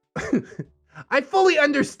topical. I fully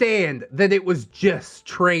understand that it was just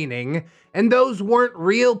training, and those weren't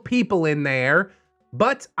real people in there,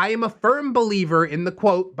 but I am a firm believer in the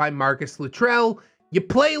quote by Marcus Luttrell, "You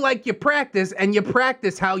play like you practice, and you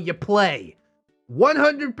practice how you play."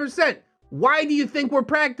 100%. Why do you think we're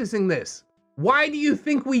practicing this? Why do you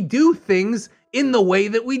think we do things in the way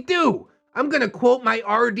that we do? I'm going to quote my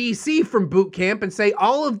RDC from boot camp and say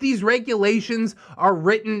all of these regulations are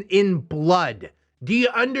written in blood. Do you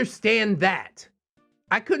understand that?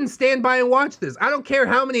 I couldn't stand by and watch this. I don't care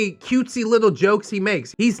how many cutesy little jokes he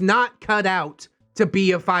makes. He's not cut out to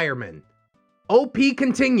be a fireman. OP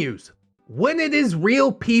continues. When it is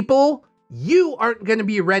real people, you aren't going to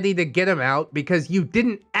be ready to get them out because you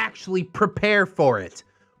didn't actually prepare for it.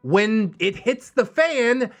 When it hits the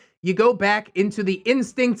fan, you go back into the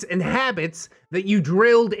instincts and habits that you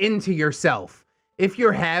drilled into yourself. If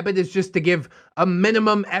your habit is just to give a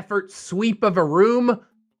minimum effort sweep of a room,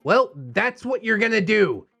 well, that's what you're going to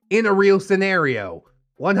do in a real scenario.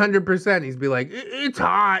 100%. He's be like, "It's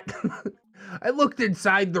hot. I looked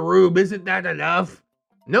inside the room. Isn't that enough?"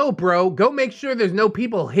 No, bro. Go make sure there's no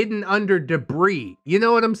people hidden under debris. You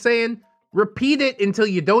know what I'm saying? Repeat it until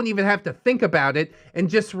you don't even have to think about it and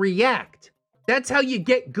just react. That's how you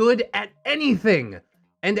get good at anything.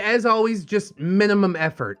 And as always, just minimum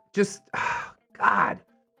effort. Just, God,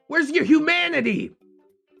 where's your humanity?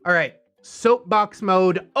 All right, soapbox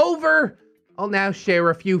mode over. I'll now share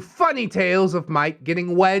a few funny tales of Mike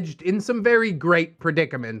getting wedged in some very great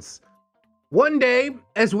predicaments. One day,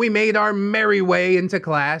 as we made our merry way into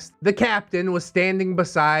class, the captain was standing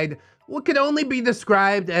beside what could only be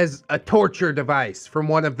described as a torture device from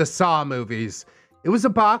one of the Saw movies. It was a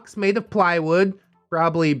box made of plywood,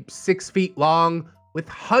 probably 6 feet long, with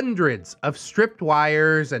hundreds of stripped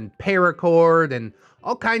wires and paracord and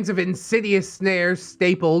all kinds of insidious snares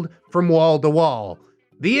stapled from wall to wall.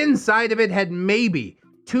 The inside of it had maybe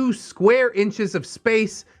 2 square inches of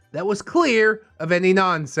space that was clear of any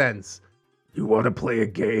nonsense. "You want to play a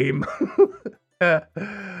game?"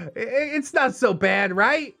 It's not so bad,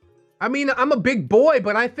 right? I mean, I'm a big boy,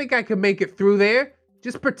 but I think I can make it through there.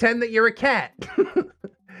 Just pretend that you're a cat.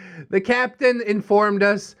 The captain informed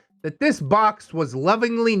us that this box was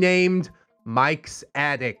lovingly named Mike's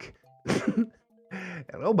Attic.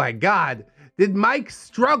 And oh my God, did Mike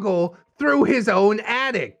struggle through his own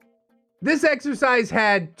attic? This exercise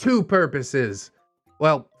had 2 purposes.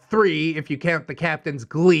 Well, 3 if you count the captain's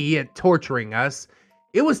glee at torturing us.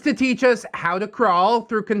 It was to teach us how to crawl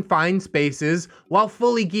through confined spaces while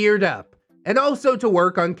fully geared up, and also to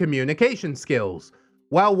work on communication skills.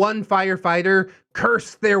 While one firefighter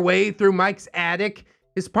cursed their way through Mike's attic,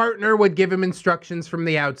 his partner would give him instructions from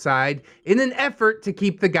the outside in an effort to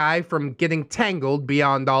keep the guy from getting tangled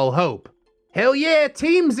beyond all hope. Hell yeah,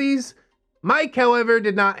 teamsies! Mike, however,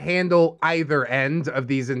 did not handle either end of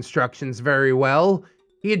these instructions very well.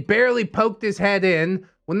 He had barely poked his head in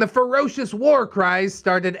when the ferocious war cries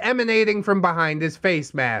started emanating from behind his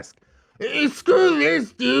face mask. Screw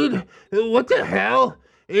this, dude! What the hell?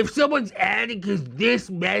 if someone's attic is this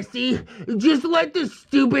messy, just let the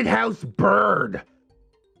stupid house burn.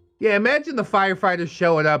 Yeah, imagine the firefighters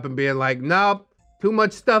showing up and being like, nope, too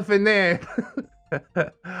much stuff in there.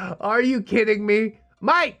 Are you kidding me?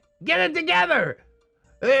 Mike, get it together.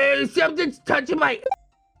 Something's touching my...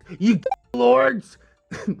 You lords.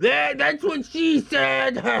 That's what she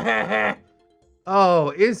said.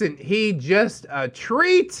 Oh, isn't he just a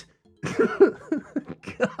treat?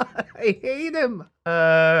 God, I hate him.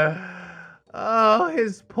 Oh,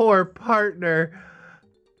 his poor partner.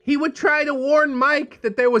 He would try to warn Mike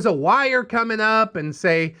that there was a wire coming up and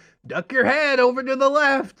say, duck your head over to the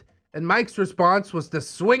left. And Mike's response was to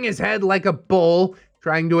swing his head like a bull,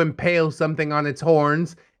 trying to impale something on its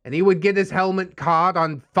horns, and he would get his helmet caught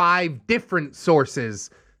on 5 different sources.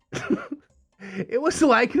 It was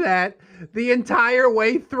like that the entire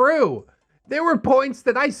way through. There were points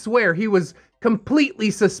that I swear he was completely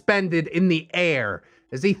suspended in the air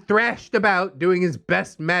as he thrashed about doing his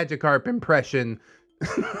best Magikarp impression.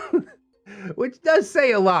 Which does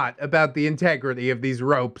say a lot about the integrity of these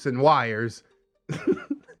ropes and wires.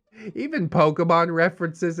 Even Pokemon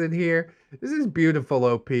references in here. This is beautiful,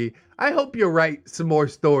 OP. I hope you'll write some more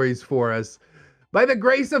stories for us. By the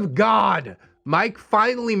grace of God, Mike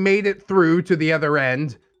finally made it through to the other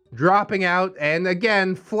end, dropping out and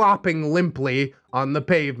again flopping limply on the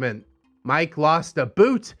pavement. Mike lost a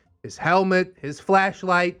boot, his helmet, his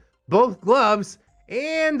flashlight, both gloves,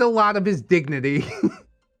 and a lot of his dignity.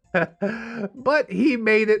 But he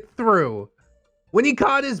made it through. When he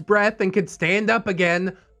caught his breath and could stand up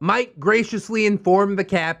again, Mike graciously informed the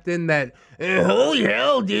captain that, holy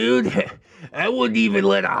hell, dude, I wouldn't even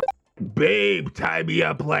let a babe tie me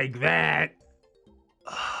up like that.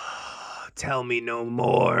 Tell me no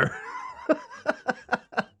more.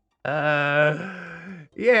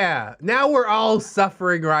 Yeah, now we're all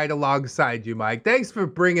suffering right alongside you, Mike. Thanks for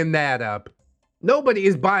bringing that up. Nobody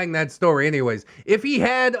is buying that story anyways. If he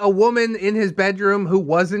had a woman in his bedroom who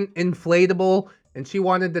wasn't inflatable and she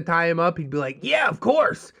wanted to tie him up, he'd be like, yeah, of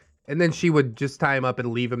course. And then she would just tie him up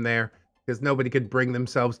and leave him there because nobody could bring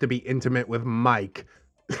themselves to be intimate with Mike.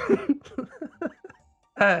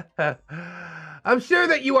 I'm sure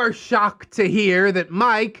that you are shocked to hear that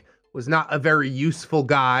Mike was not a very useful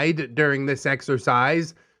guide during this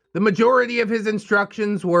exercise. The majority of his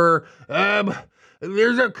instructions were,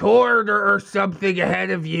 there's a cord or something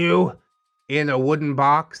ahead of you, in a wooden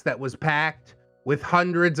box that was packed with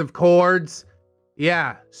hundreds of cords.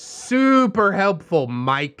 Yeah, super helpful,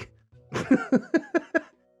 Mike.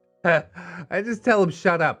 I just tell him,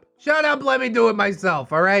 shut up. Shut up, let me do it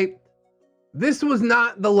myself, all right? This was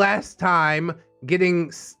not the last time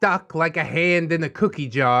getting stuck like a hand in a cookie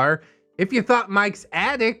jar. If you thought Mike's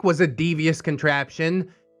attic was a devious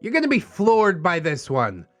contraption, you're gonna be floored by this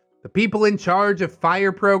one. The people in charge of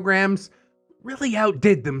fire programs really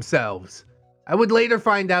outdid themselves. I would later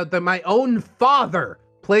find out that my own father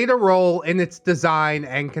played a role in its design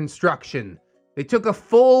and construction. They took a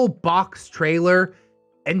full box trailer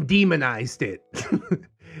and demonized it.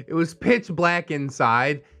 It was pitch black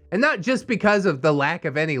inside, and not just because of the lack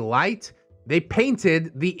of any light, they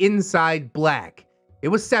painted the inside black. It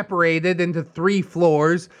was separated into 3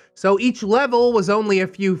 floors, so each level was only a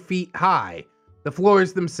few feet high. The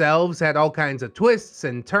floors themselves had all kinds of twists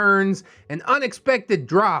and turns and unexpected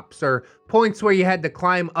drops or points where you had to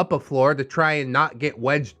climb up a floor to try and not get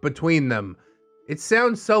wedged between them. It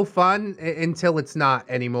sounds so fun until it's not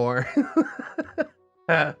anymore.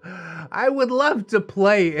 I would love to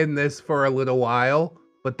play in this for a little while,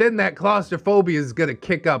 but then that claustrophobia is gonna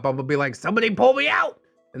kick up. I'm gonna be like, somebody pull me out!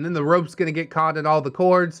 And then the rope's gonna get caught in all the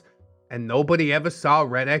cords, and nobody ever saw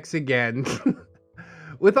ReddX again.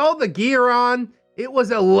 With all the gear on, it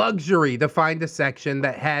was a luxury to find a section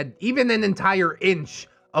that had even an entire inch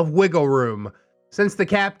of wiggle room. Since the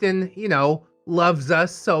captain, loves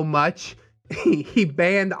us so much, he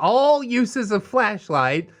banned all uses of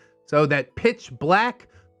flashlight so that pitch black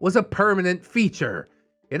was a permanent feature.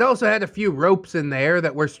 It also had a few ropes in there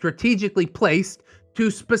that were strategically placed to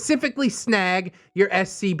specifically snag your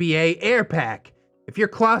SCBA air pack. If you're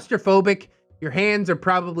claustrophobic, your hands are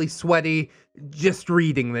probably sweaty just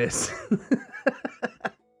reading this.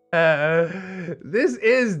 This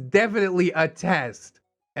is definitely a test,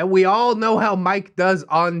 and we all know how Mike does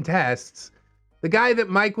on tests. The guy that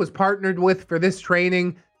Mike was partnered with for this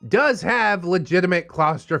training does have legitimate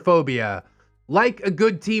claustrophobia. Like a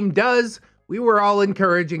good team does, we were all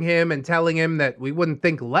encouraging him and telling him that we wouldn't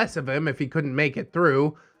think less of him if he couldn't make it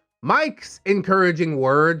through. Mike's encouraging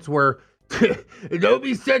words were, don't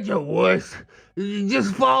be such a wuss.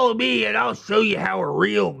 Just follow me and I'll show you how a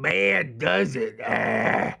real man does it.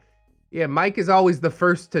 Yeah, Mike is always the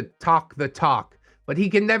first to talk the talk, but he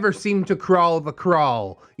can never seem to crawl the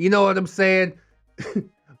crawl. You know what I'm saying?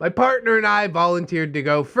 My partner and I volunteered to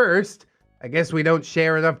go first. I guess we don't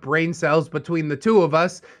share enough brain cells between the two of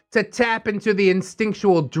us to tap into the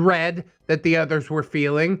instinctual dread that the others were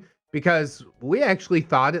feeling, because we actually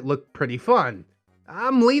thought it looked pretty fun.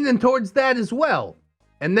 I'm leaning towards that as well.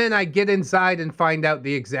 And then I get inside and find out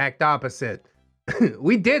the exact opposite.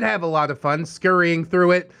 We did have a lot of fun scurrying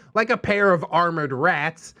through it like a pair of armored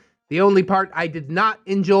rats. The only part I did not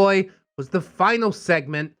enjoy was the final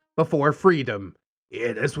segment before freedom.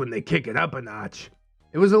 Yeah, that's when they kick it up a notch.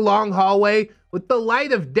 It was a long hallway with the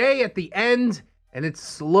light of day at the end, and it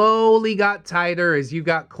slowly got tighter as you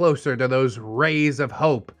got closer to those rays of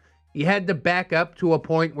hope. You had to back up to a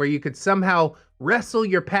point where you could somehow wrestle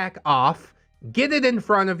your pack off, get it in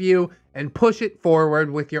front of you, and push it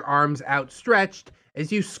forward with your arms outstretched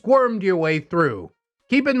as you squirmed your way through.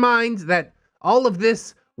 Keep in mind that all of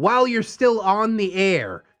this while you're still on the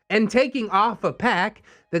air, and taking off a pack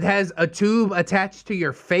that has a tube attached to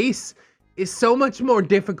your face is so much more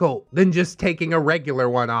difficult than just taking a regular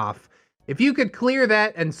one off. If you could clear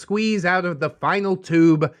that and squeeze out of the final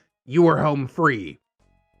tube, you were home free.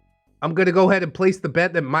 I'm gonna go ahead and place the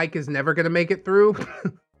bet that Mike is never gonna make it through.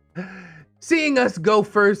 Seeing us go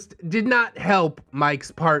first did not help Mike's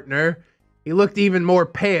partner. He looked even more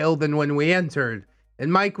pale than when we entered,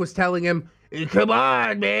 and Mike was telling him, "Come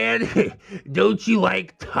on, man. Don't you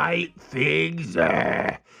like tight things?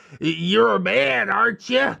 You're a man, aren't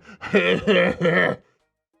you?"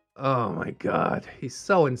 Oh my God, he's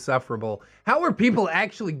so insufferable. How are people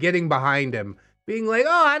actually getting behind him? Being like,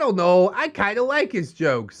 oh, I don't know, I kind of like his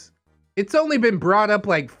jokes. It's only been brought up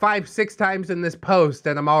like 5-6 times in this post,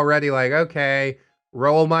 and I'm already like, okay,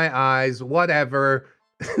 roll my eyes, whatever.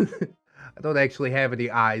 I don't actually have any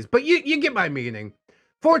eyes, but you get my meaning.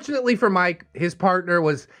 Fortunately for Mike, his partner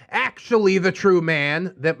was actually the true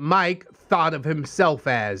man that Mike thought of himself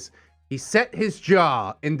as. He set his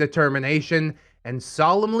jaw in determination and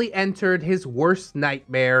solemnly entered his worst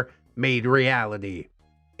nightmare made reality.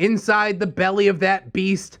 Inside the belly of that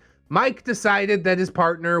beast, Mike decided that his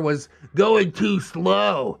partner was going too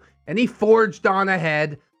slow, and he forged on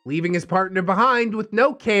ahead, leaving his partner behind with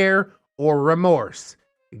no care or remorse.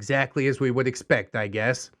 Exactly as we would expect, I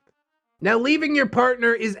guess. Now, leaving your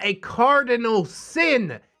partner is a cardinal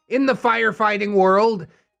sin in the firefighting world,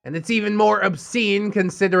 and it's even more obscene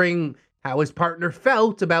considering how his partner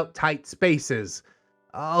felt about tight spaces.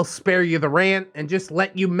 I'll spare you the rant and just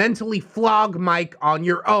let you mentally flog Mike on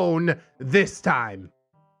your own this time.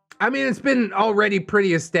 I mean, it's been already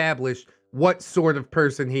pretty established what sort of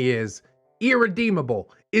person he is.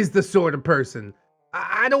 Irredeemable is the sort of person.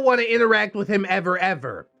 I don't want to interact with him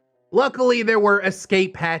ever. Luckily, there were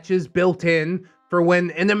escape hatches built in for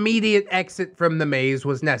when an immediate exit from the maze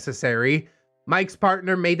was necessary. Mike's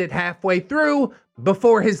partner made it halfway through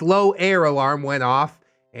before his low air alarm went off,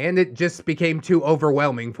 and it just became too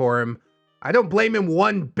overwhelming for him. I don't blame him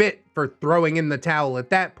one bit for throwing in the towel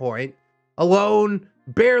at that point. Alone,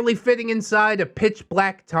 barely fitting inside a pitch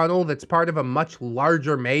black tunnel that's part of a much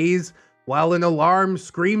larger maze, while an alarm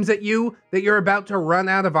screams at you that you're about to run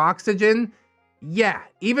out of oxygen. Yeah,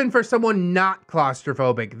 even for someone not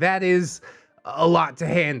claustrophobic, that is a lot to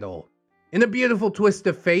handle. In a beautiful twist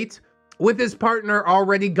of fate, with his partner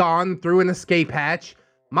already gone through an escape hatch,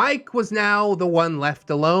 Mike was now the one left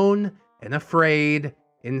alone and afraid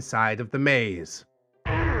inside of the maze.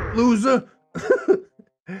 Loser!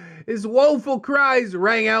 His woeful cries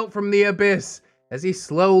rang out from the abyss as he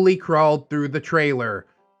slowly crawled through the trailer.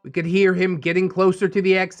 We could hear him getting closer to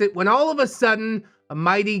the exit when all of a sudden, a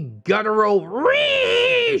mighty guttural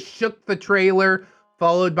 "Ree!" shook the trailer,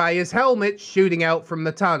 followed by his helmet shooting out from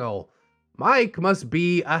the tunnel. Mike must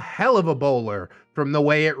be a hell of a bowler from the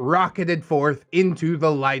way it rocketed forth into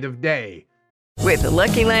the light of day. With the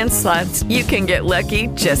Lucky Land Slots, you can get lucky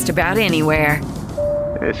just about anywhere.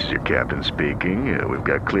 This is your captain speaking. We've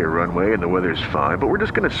got clear runway and the weather's fine, but we're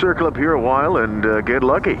just going to circle up here a while and get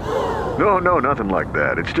lucky. No, nothing like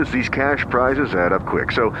that. It's just these cash prizes add up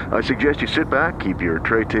quick. So I suggest you sit back, keep your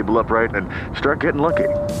tray table upright, and start getting lucky.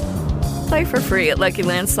 Play for free at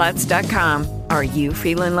LuckyLandSlots.com. Are you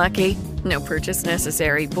feeling lucky? No purchase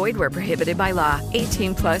necessary. Void where prohibited by law.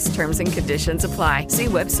 18+ terms and conditions apply. See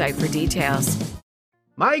website for details.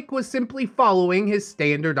 Mike was simply following his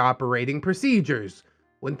standard operating procedures.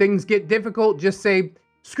 When things get difficult, just say,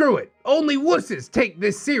 screw it, only wusses take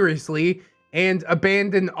this seriously, and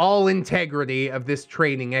abandon all integrity of this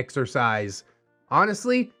training exercise.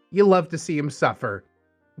 Honestly, you love to see him suffer.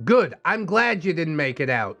 Good, I'm glad you didn't make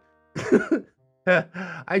it out.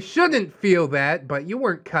 I shouldn't feel that, but you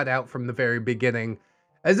weren't cut out from the very beginning.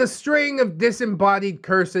 As a string of disembodied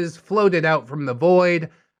curses floated out from the void,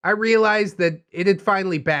 I realized that it had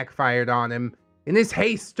finally backfired on him. In his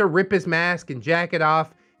haste to rip his mask and jacket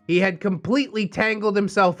off, he had completely tangled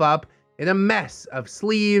himself up in a mess of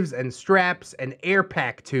sleeves and straps and air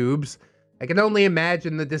pack tubes. I can only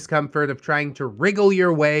imagine the discomfort of trying to wriggle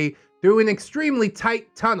your way through an extremely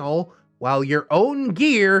tight tunnel while your own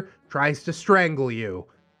gear tries to strangle you.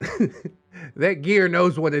 That gear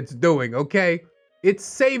knows what it's doing, okay? It's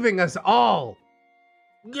saving us all.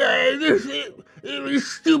 Yeah, this is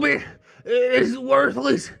stupid. This is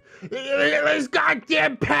worthless. This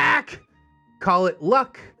goddamn pack. Call it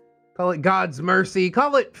luck. Call it God's mercy.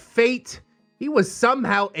 Call it fate. He was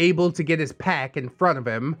somehow able to get his pack in front of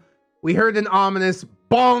him. We heard an ominous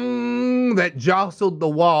bong that jostled the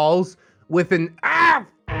walls with an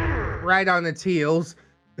right on its heels.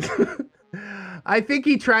 I think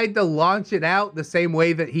he tried to launch it out the same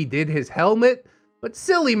way that he did his helmet, but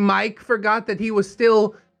silly Mike forgot that he was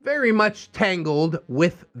still very much tangled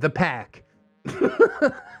with the pack.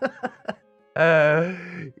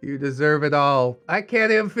 You deserve it all. I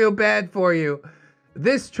can't even feel bad for you.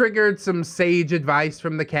 This triggered some sage advice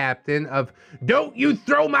from the captain of, don't you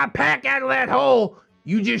throw my pack out of that hole,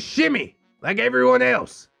 you just shimmy like everyone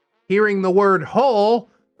else. Hearing the word hole,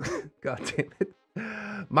 God damn it,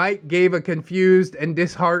 Mike gave a confused and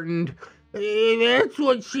disheartened, That's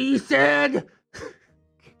what she said.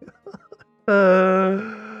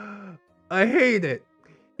 I hate it.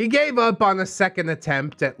 He gave up on a second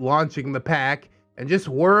attempt at launching the pack and just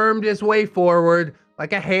wormed his way forward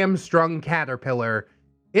like a hamstrung caterpillar.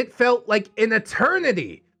 It felt like an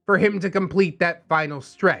eternity for him to complete that final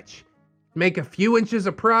stretch. Make a few inches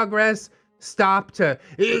of progress, stop to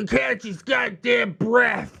catch his goddamn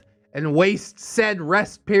breath, and waste said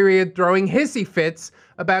rest period throwing hissy fits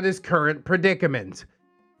about his current predicament.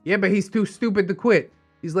 Yeah, but he's too stupid to quit.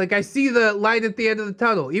 He's like, I see the light at the end of the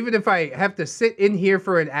tunnel. Even if I have to sit in here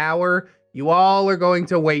for an hour, you all are going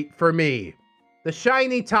to wait for me. The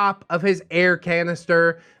shiny top of his air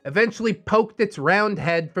canister eventually poked its round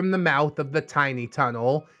head from the mouth of the tiny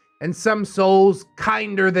tunnel, and some souls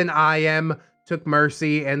kinder than I am took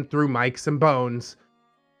mercy and threw Mike some bones.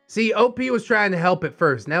 See, OP was trying to help at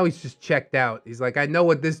first. Now he's just checked out. He's like, I know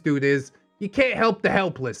what this dude is. You can't help the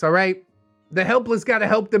helpless, all right? The helpless gotta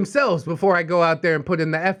help themselves before I go out there and put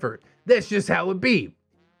in the effort. That's just how it be.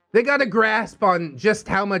 They got a grasp on just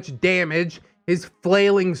how much damage his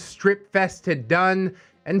flailing strip fest had done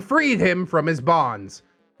and freed him from his bonds.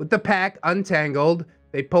 With the pack untangled,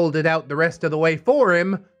 they pulled it out the rest of the way for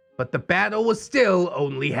him, but the battle was still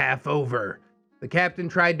only half over. The captain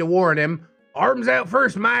tried to warn him, arms out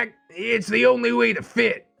first, Mike. It's the only way to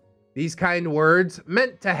fit. These kind words,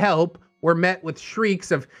 meant to help, were met with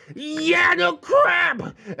shrieks of, yeah, no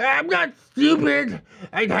crap! I'm not stupid!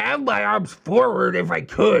 I'd have my arms forward if I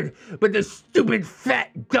could, but the stupid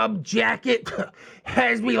fat dumb jacket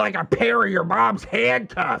has me like a pair of your mom's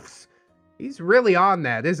handcuffs. He's really on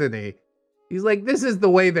that, isn't he? He's like, this is the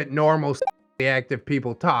way that normal active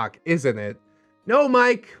people talk, isn't it? No,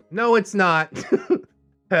 Mike, no, it's not.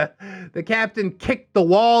 The captain kicked the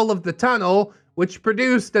wall of the tunnel, which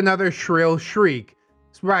produced another shrill shriek.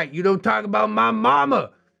 That's right, you don't talk about my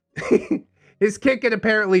mama. His kick had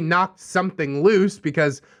apparently knocked something loose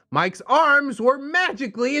because Mike's arms were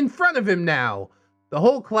magically in front of him now. The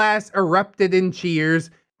whole class erupted in cheers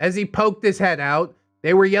as he poked his head out.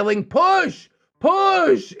 They were yelling, push,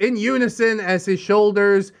 push, in unison as his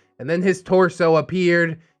shoulders and then his torso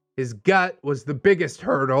appeared. His gut was the biggest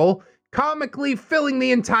hurdle, comically filling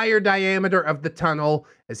the entire diameter of the tunnel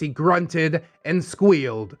as he grunted and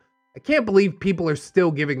squealed. I can't believe people are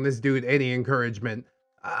still giving this dude any encouragement.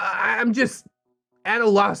 I'm just at a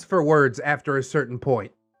loss for words after a certain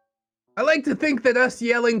point. I like to think that us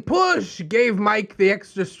yelling push gave Mike the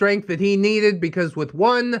extra strength that he needed because with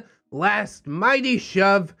one last mighty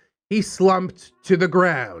shove, he slumped to the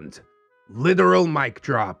ground. Literal mic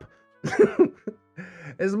drop.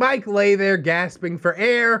 As Mike lay there gasping for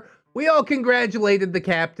air, we all congratulated the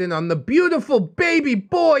captain on the beautiful baby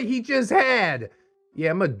boy he just had.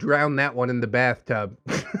 Yeah, I'm gonna drown that one in the bathtub.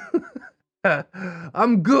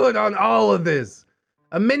 I'm good on all of this.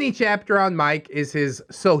 A mini chapter on Mike is his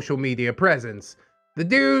social media presence. The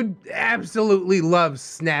dude absolutely loves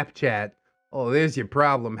Snapchat. Oh, there's your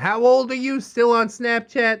problem. How old are you? Still on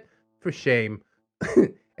Snapchat? For shame.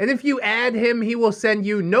 And if you add him, he will send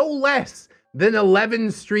you no less than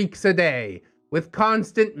 11 streaks a day, with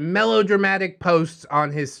constant melodramatic posts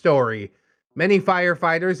on his story. Many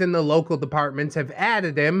firefighters in the local departments have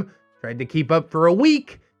added him, tried to keep up for a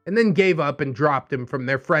week, and then gave up and dropped him from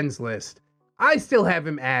their friends list. I still have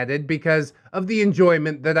him added because of the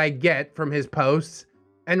enjoyment that I get from his posts,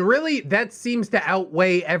 and really that seems to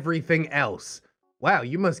outweigh everything else. Wow,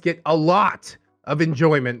 you must get a lot of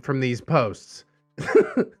enjoyment from these posts.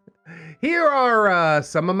 Here are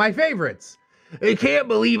some of my favorites. I can't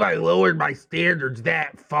believe I lowered my standards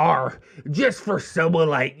that far just for someone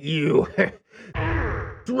like you.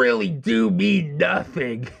 Really do mean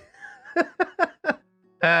nothing.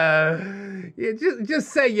 Yeah, just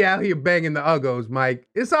say you out here banging the uggos, Mike.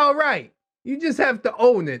 It's all right. You just have to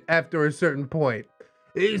own it after a certain point.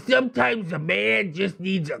 Sometimes a man just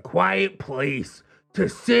needs a quiet place to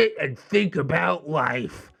sit and think about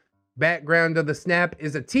life. Background of the snap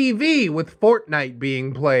is a TV with Fortnite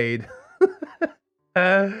being played.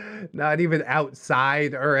 Not even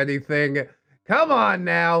outside or anything. Come on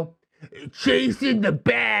now. Chasing the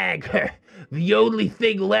bag. The only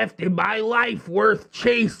thing left in my life worth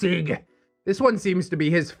chasing. This one seems to be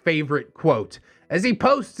his favorite quote, as he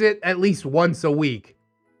posts it at least once a week.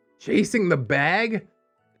 Chasing the bag?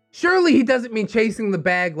 Surely he doesn't mean chasing the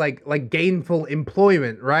bag like gainful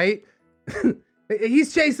employment, right?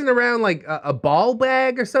 He's chasing around like a ball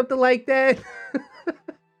bag or something like that.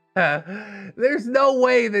 There's no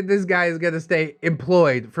way that this guy is going to stay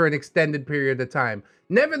employed for an extended period of time.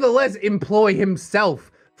 Nevertheless, employ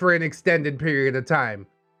himself for an extended period of time.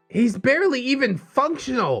 He's barely even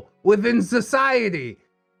functional within society.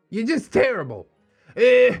 You're just terrible.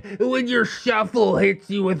 When your shuffle hits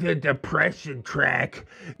you with a depression track,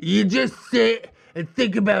 you just sit and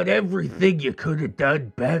think about everything you could have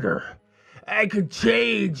done better. I could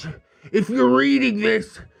change. If you're reading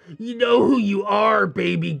this, you know who you are,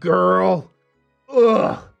 baby girl.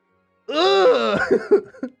 Ugh.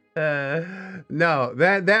 No,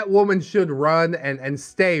 that woman should run and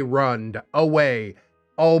stay runned away.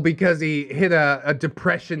 All because he hit a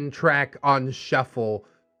depression track on shuffle.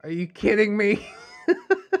 Are you kidding me?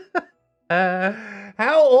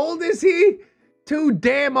 How old is he? Too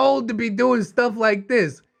damn old to be doing stuff like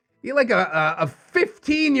this. You're like a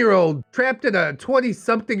 15-year-old trapped in a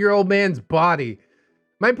 20-something-year-old man's body.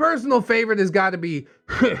 My personal favorite has got to be,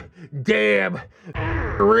 damn,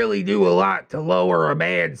 really do a lot to lower a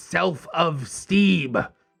man's self-esteem.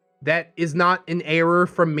 That is not an error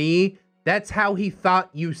from me. That's how he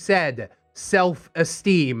thought you said,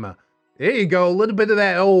 self-esteem. There you go, a little bit of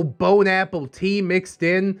that old bone apple tea mixed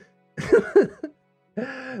in.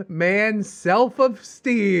 Man,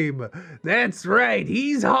 self-esteem. That's right,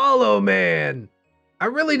 he's Hollow Man. I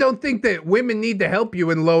really don't think that women need to help you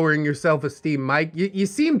in lowering your self-esteem, Mike. You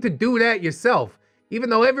seem to do that yourself. Even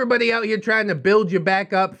though everybody out here trying to build you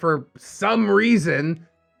back up for some reason,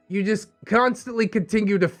 you just constantly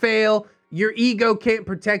continue to fail. Your ego can't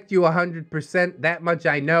protect you 100%, that much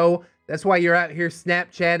I know. That's why you're out here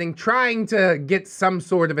Snapchatting, trying to get some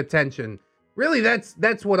sort of attention. Really,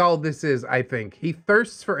 that's what all this is, I think. He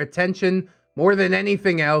thirsts for attention more than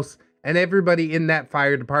anything else, and everybody in that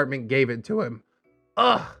fire department gave it to him.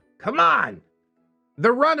 Ugh, come on.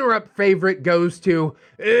 The runner-up favorite goes to,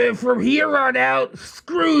 from here on out,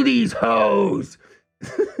 screw these hoes.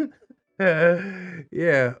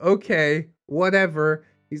 Yeah, okay, whatever.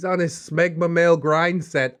 He's on his smegma male grind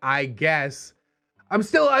set, I guess. I'm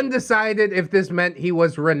still undecided if this meant he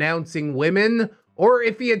was renouncing women, or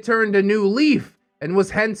if he had turned a new leaf and was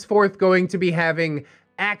henceforth going to be having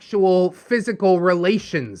actual physical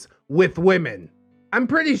relations with women. I'm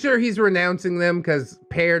pretty sure he's renouncing them because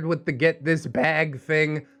paired with the get this bag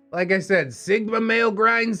thing, like I said, Sigma male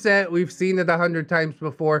grind set, we've seen it 100 times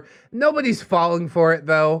before. Nobody's falling for it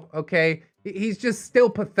though, okay? He's just still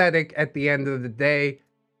pathetic at the end of the day,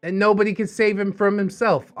 and nobody can save him from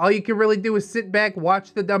himself. All you can really do is sit back,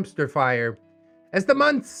 watch the dumpster fire. As the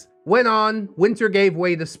months went on, winter gave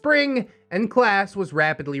way to spring, and class was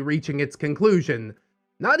rapidly reaching its conclusion.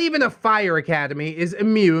 Not even a fire academy is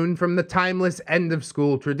immune from the timeless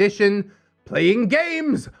end-of-school tradition, playing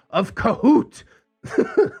games of Kahoot.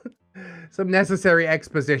 Some necessary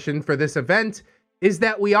exposition for this event is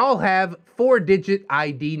that we all have 4-digit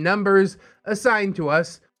ID numbers assigned to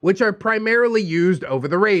us, which are primarily used over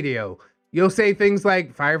the radio. You'll say things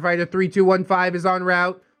like, Firefighter 3215 is en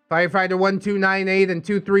route, Firefighter 1298 and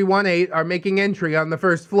 2318 are making entry on the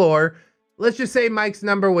first floor. Let's just say Mike's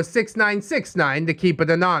number was 6969 to keep it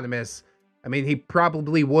anonymous. I mean, he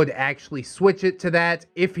probably would actually switch it to that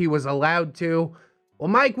if he was allowed to. Well,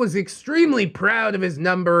 Mike was extremely proud of his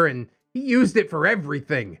number and he used it for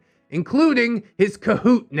everything, including his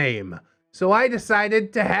Kahoot name. So I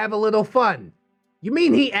decided to have a little fun. You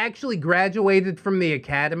mean he actually graduated from the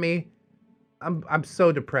academy? I'm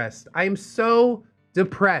so depressed. I am so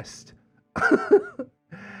depressed.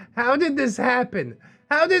 How did this happen?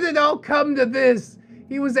 How did it all come to this?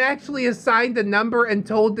 He was actually assigned a number and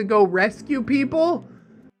told to go rescue people?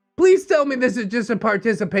 Please tell me this is just a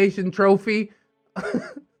participation trophy.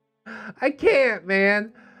 I can't,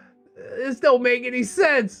 man. This don't make any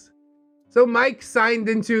sense. So Mike signed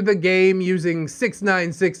into the game using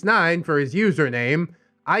 6969 for his username.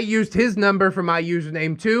 I used his number for my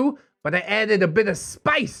username too, but I added a bit of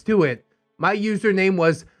spice to it. My username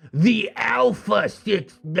was the Alpha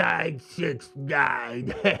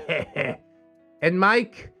 6969. And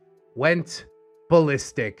Mike went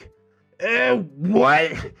ballistic.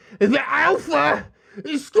 What? The Alpha?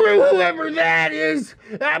 Screw whoever that is.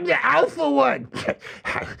 I'm the Alpha one.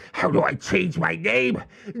 How do I change my name?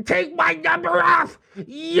 Take my number off.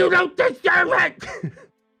 You don't deserve it.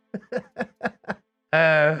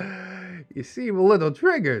 You seem a little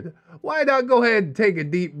triggered. Why not go ahead and take a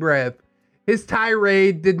deep breath? His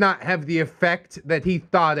tirade did not have the effect that he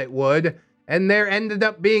thought it would, and there ended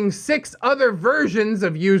up being 6 other versions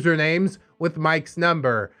of usernames with Mike's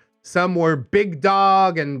number. Some were Big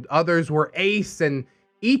Dog and others were Ace, and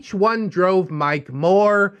each one drove Mike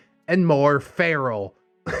more and more feral.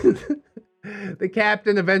 The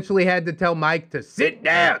captain eventually had to tell Mike to sit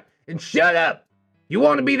down and shut up. You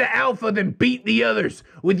want to be the alpha, then beat the others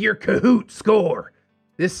with your Kahoot score.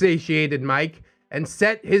 This satiated Mike and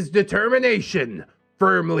set his determination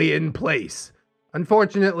firmly in place.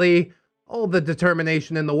 Unfortunately, all the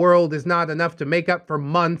determination in the world is not enough to make up for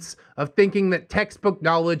months of thinking that textbook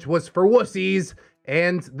knowledge was for wussies,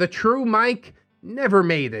 and the true Mike never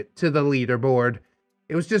made it to the leaderboard.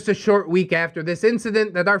 It was just a short week after this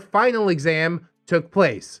incident that our final exam took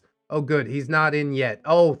place. Oh good, he's not in yet.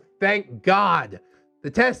 Oh, thank God.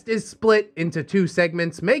 The test is split into 2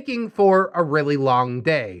 segments, making for a really long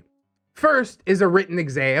day. First is a written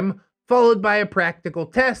exam, followed by a practical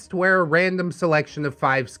test where a random selection of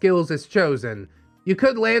 5 skills is chosen. You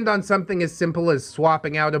could land on something as simple as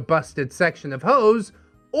swapping out a busted section of hose,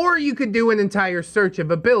 or you could do an entire search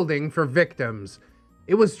of a building for victims.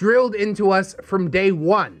 It was drilled into us from day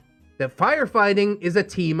 1 that firefighting is a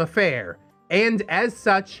team affair, and as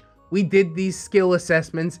such, we did these skill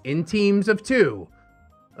assessments in teams of 2.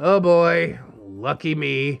 Oh boy, lucky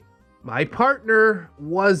me. My partner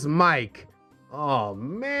was Mike. Oh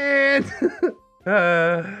man.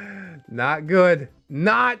 Not good.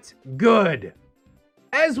 Not good.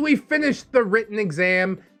 As we finished the written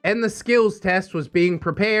exam and the skills test was being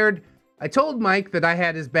prepared, I told Mike that I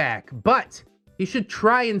had his back, but he should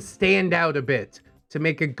try and stand out a bit to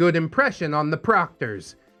make a good impression on the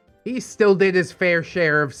proctors. He still did his fair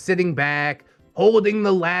share of sitting back, holding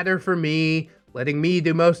the ladder for me, letting me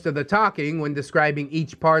do most of the talking when describing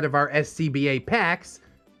each part of our SCBA packs,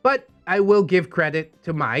 but I will give credit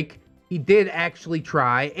to Mike. He did actually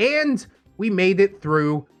try, and we made it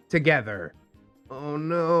through together. Oh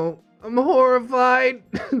no, I'm horrified.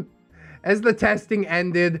 As the testing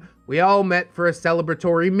ended, we all met for a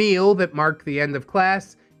celebratory meal that marked the end of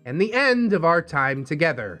class and the end of our time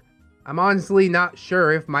together. I'm honestly not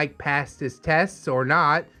sure if Mike passed his tests or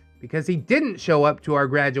not, because he didn't show up to our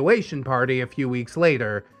graduation party a few weeks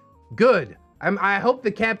later. Good. I hope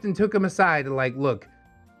the captain took him aside and look,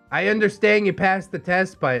 I understand you passed the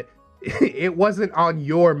test, but it wasn't on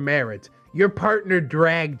your merit. Your partner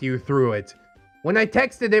dragged you through it. When I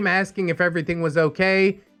texted him asking if everything was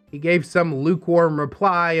okay, he gave some lukewarm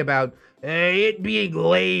reply about it being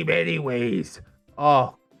lame anyways.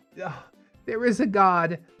 Oh, there is a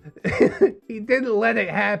God. He didn't let it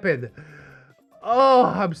happen. Oh,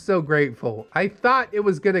 I'm so grateful. I thought it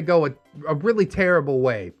was going to go a really terrible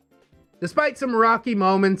way. Despite some rocky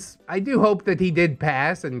moments, I do hope that he did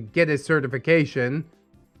pass and get his certification.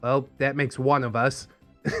 Well, that makes one of us.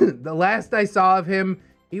 The last I saw of him,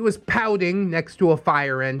 he was pouting next to a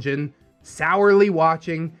fire engine, sourly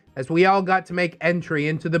watching as we all got to make entry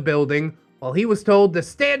into the building while he was told to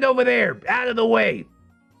stand over there, out of the way.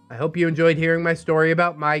 I hope you enjoyed hearing my story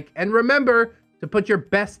about Mike, and remember to put your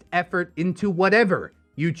best effort into whatever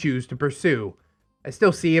you choose to pursue. I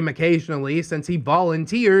still see him occasionally since he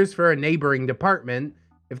volunteers for a neighboring department.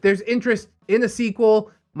 If there's interest in a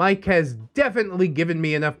sequel, Mike has definitely given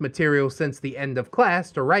me enough material since the end of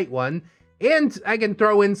class to write one, and I can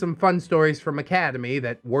throw in some fun stories from Academy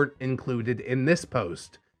that weren't included in this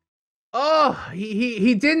post. Oh,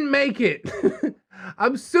 he didn't make it.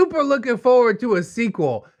 I'm super looking forward to a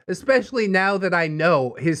sequel, especially now that I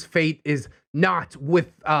know his fate is not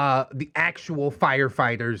with the actual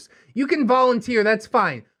firefighters. You can volunteer, that's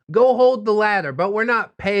fine. Go hold the ladder, but we're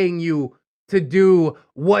not paying you to do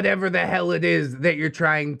whatever the hell it is that you're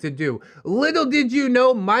trying to do. Little did you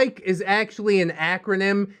know, Mike is actually an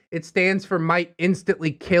acronym. It stands for might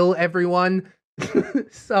instantly kill everyone.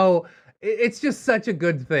 So it's just such a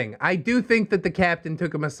good thing. I do think that the captain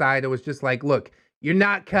took him aside and was just like, look, you're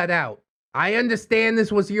not cut out. I understand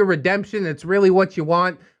this was your redemption. It's really what you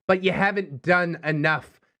want, but you haven't done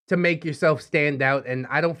enough to make yourself stand out, and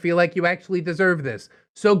I don't feel like you actually deserve this.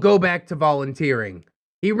 So go back to volunteering.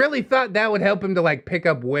 He really thought that would help him to like pick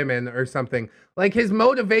up women or something. Like his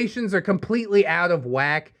motivations are completely out of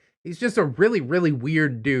whack. He's just a really, really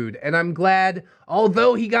weird dude. And I'm glad,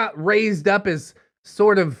 although he got raised up as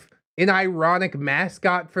sort of an ironic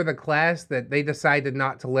mascot for the class, that they decided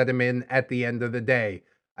not to let him in at the end of the day.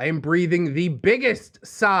 I am breathing the biggest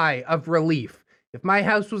sigh of relief. If my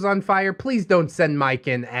house was on fire, please don't send Mike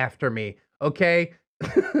in after me, okay?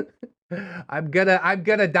 I'm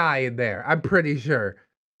gonna die in there, I'm pretty sure.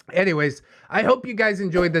 Anyways, I hope you guys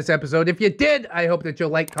enjoyed this episode. If you did, I hope that you'll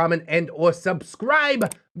like, comment, and or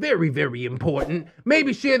subscribe. Very, very important.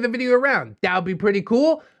 Maybe share the video around. That would be pretty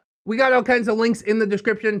cool. We got all kinds of links in the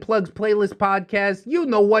description. Plugs, playlist, podcast. You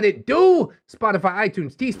know what it do. Spotify,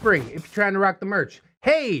 iTunes, Teespring, if you're trying to rock the merch.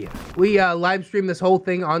 Hey, we live streamed this whole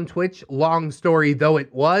thing on Twitch, long story though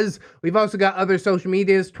it was. We've also got other social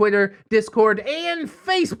medias, Twitter, Discord, and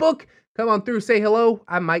Facebook. Come on through, say hello.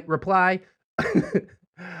 I might reply.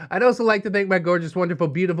 I'd also like to thank my gorgeous, wonderful,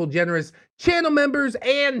 beautiful, generous channel members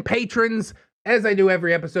and patrons, as I do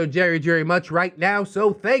every episode, Jerry much right now,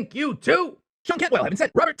 so thank you too. Sean Cantwell, Heaven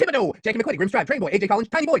Sent, Robert Thibodeau, Jackie McQuitty, Grim Strive, Train Boy, AJ Collins,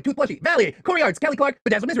 Tiny Boy, Tooth Plushy, Valley, Corey Arts, Kelly Clark,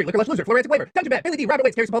 Bedazzled Misery, Liquor Lush Loser, Florentic Flavor, Dungeon Bat, Billy D, Robert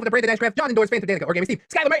Waits, Terry Sepulveda, Brandon Ashcraft, John Endors, Phantom Danica, Origami Steve,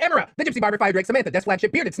 Skylar Murray, Emera, The Gypsy Barber, Fire Drake, Samantha, Death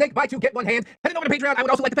Flagship, Bearded Snake, Buy Two, Get One Hand. Heading over to Patreon, I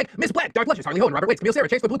would also like to thank Miss Black, Dark Luscious, Harley Hohen, Robert Waits, Camille Sarah,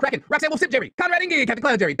 Chase the Blue Kraken, Roxanne Wolf, Sip Jerry, Conrad Inge, Captain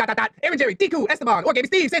Cloud Jerry, Aaron Jerry, Deku, Esteban, Origami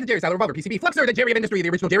Steve, Santa Jerry, Silent Revolver, PCB, Fluxer, the Jerry of Industry, the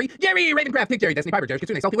original Jerry, Ravencraft, Pig Jerry, Destiny Piper, Jerry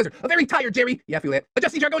Kitsune, Salty Wizard, a very tired Jerry, yeah, I feel that, a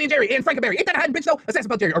Justy Jargonian Jerry, and Frankenberry, ain't that a hiding bitch though, Assassin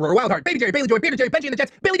Belt Jerry, Aurora Wildheart, Baby Jerry, Bailey Joy, Peter Jerry, Benji and the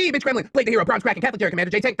Jets, Billy D, Bitch Kremlin, Blade the Hero, Bronze Kraken, Catholic Jerry,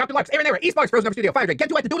 Commander J Tank, Dr. Lux, Aaron Era, East Sparks, Frozen Over Studio, Fire Drake, Get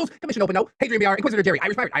Duet, the Doodles, Commission Open No, Hey Dream BR, Inquisitor Jerry,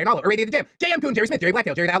 Irish Pirate, Iron Olive, Irradiated Jam, JM Coon, Jerry Smith, Jerry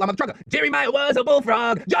Blacktail, Jerry the Outlaw Mother Trucker, Jeremiah was a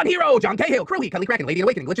bullfrog, John Hero, John Cahill, Crowley, Kelly Kraken, Lady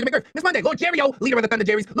Awakening, Glitch in the McGurk, Miss Monday, Lord Jerry-O, Leader of the Thunder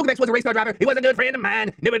Jerrys, Luke X was a race car driver, he was a good friend of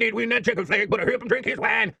mine, never did win that chicken flag, but I heard him drink his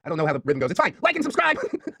wine. I don't know how the rhythm goes, it's fine, like and subscribe.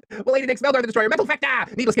 Well, Lady Dix, Veldar the Destroyer, Mental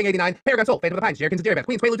Factor, Needless King 89, Paragon Soul, Phantom of the Pines, Jerkins and Jerry Beth,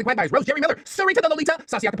 Queen's Quaaludes and Quagmires, Rose, Jerry Miller, Surrey to the Lolita,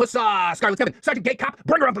 Saucy Octopus, Scarlet Kevin, Sergeant Gate Cop,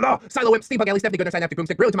 Bringer of the Law, Silo Wimp, Steampunk Ellie, Stephanie Goodness, Synaptic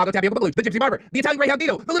Boomstick, Brilliant Tomato, Tapioca Balloons, the Gypsy Barber, the Italian Greyhound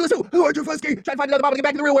Dino, the Little Sue, who are you Fusky? Try to find another bottle to get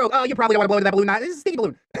back in the real world. You probably don't want to blow into that balloon now. This is a sticky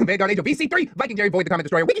balloon. Vanguard Angel, VC3, Viking Jerry, Void the Comet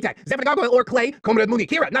Destroyer, Wiki Tech, Zephyr Gargoyle or Clay, Commodore Mooney,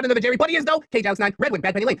 Kira, not another Jerry, but he is though, Cage Alice 9, Redwind,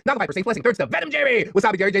 Bad Penny Lane, Naga Viper, Safe Blessing, Third Stuff, Venom Jerry,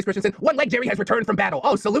 Wasabi Jerry, Jace Christensen, One Leg Jerry has returned from battle.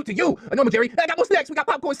 Oh, salute to you, a normal Jerry. I got what's next? We got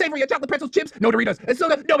popcorn, savory, chocolate pretzels, chips, no Doritos, and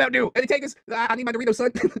soda, no Mountain Dew. Any takers? I need my Doritos,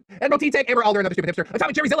 son. Admiral T-Tech, Amber Alder, another stupid hipster,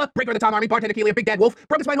 Atomic Jerry Zilla, Breaker of the Tom Army, Bartender Keely, Big Dad Wolf,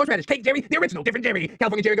 Broken Spine Horseradish, Cake Jerry, the original, different Jerry,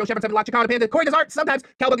 California Jerry, Go Shepherd 7 Lot, Chicana Panda, Corey does art, sometimes,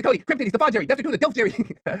 Cowabunga Cody, Cryptides, the Fod Jerry, Dr. Tuna, Dilf Jerry,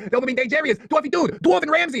 Dopamine Day Jerry is, Dwarfy Dude, Dwarven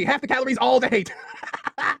Ramsey, half the calories, all the hate.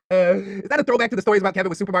 Is that a throwback to the stories about Kevin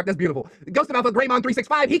with Supermarket? That's beautiful. Ghost of Alpha, Greymon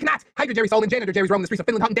 365, he cannot. Hydra Jerry Solon, Janitor Jerry's roaming the streets of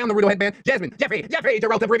Finland, hunting down the Rudo headband. Jasmine, Jeffrey,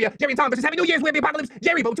 Geralt of Rivia, Jerry and Tom versus Happy New Year's, we have the apocalypse.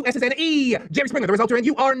 Jerry, vote 2 S's and E. Jerry Springer, the results are in.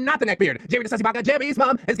 You are not the Neckbeard. Jerry the Sussy Baka, Jerry's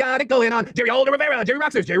mom has got it going on. Jerry Older Rivera, Jerry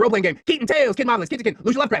Roxers, Jerry Roleplaying Game, Keaton Tails, Kid Marvelous, Kid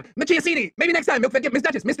Lucia Lovecraft, Machia CD. Maybe next time, Milkfed Gift, Miss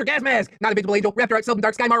Duchess, Mr. Gas Mask, Not Invisible Angel, Raptor Art, Sylvan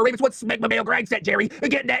Dark, Sky Mara, Ravenswood, Smegmobile, Grind Set, Jerry,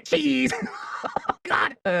 getting that cheese.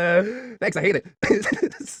 God. Thanks, I hate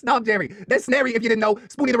it. Snob Jerry. That's Snary if you didn't know.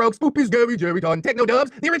 Spoonie the Rogue, Spoop is Gary, Jerry Ton, Techno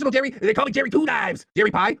Dubs, the original Jerry, they call me Jerry Two Knives.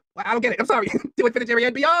 Jerry Pie? I don't get it, I'm sorry. To Infinite Jerry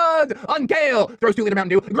and beyond. Unkale. Throws 2 liter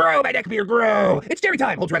Mountain Dew. Grow my Neckbeard, grow. It's Jerry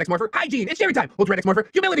time. Holds ReddX Morpher. Hygiene. It's Jerry time. Holds ReddX Morpher.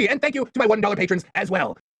 Humility. And thank you to my $1 patrons as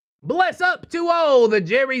well. Bless up to all the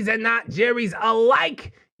Jerrys and not Jerrys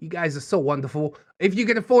alike. You guys are so wonderful. If you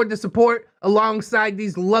can afford to support alongside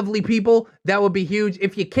these lovely people, that would be huge.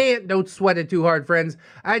 If you can't, don't sweat it too hard, friends.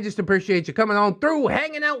 I just appreciate you coming on through,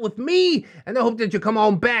 hanging out with me, and I hope that you come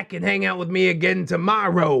on back and hang out with me again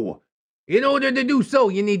tomorrow. In order to do so,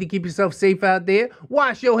 you need to keep yourself safe out there,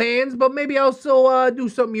 wash your hands, but maybe also do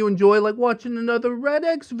something you enjoy, like watching another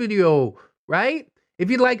ReddX video, right? If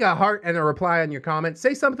you'd like a heart and a reply on your comment,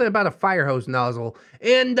 say something about a fire hose nozzle,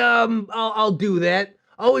 and I'll do that.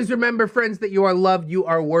 Always remember, friends, that you are loved, you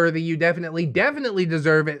are worthy, you definitely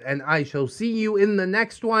deserve it, and I shall see you in the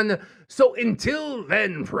next one. So until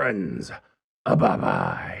then, friends,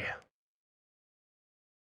 bye-bye.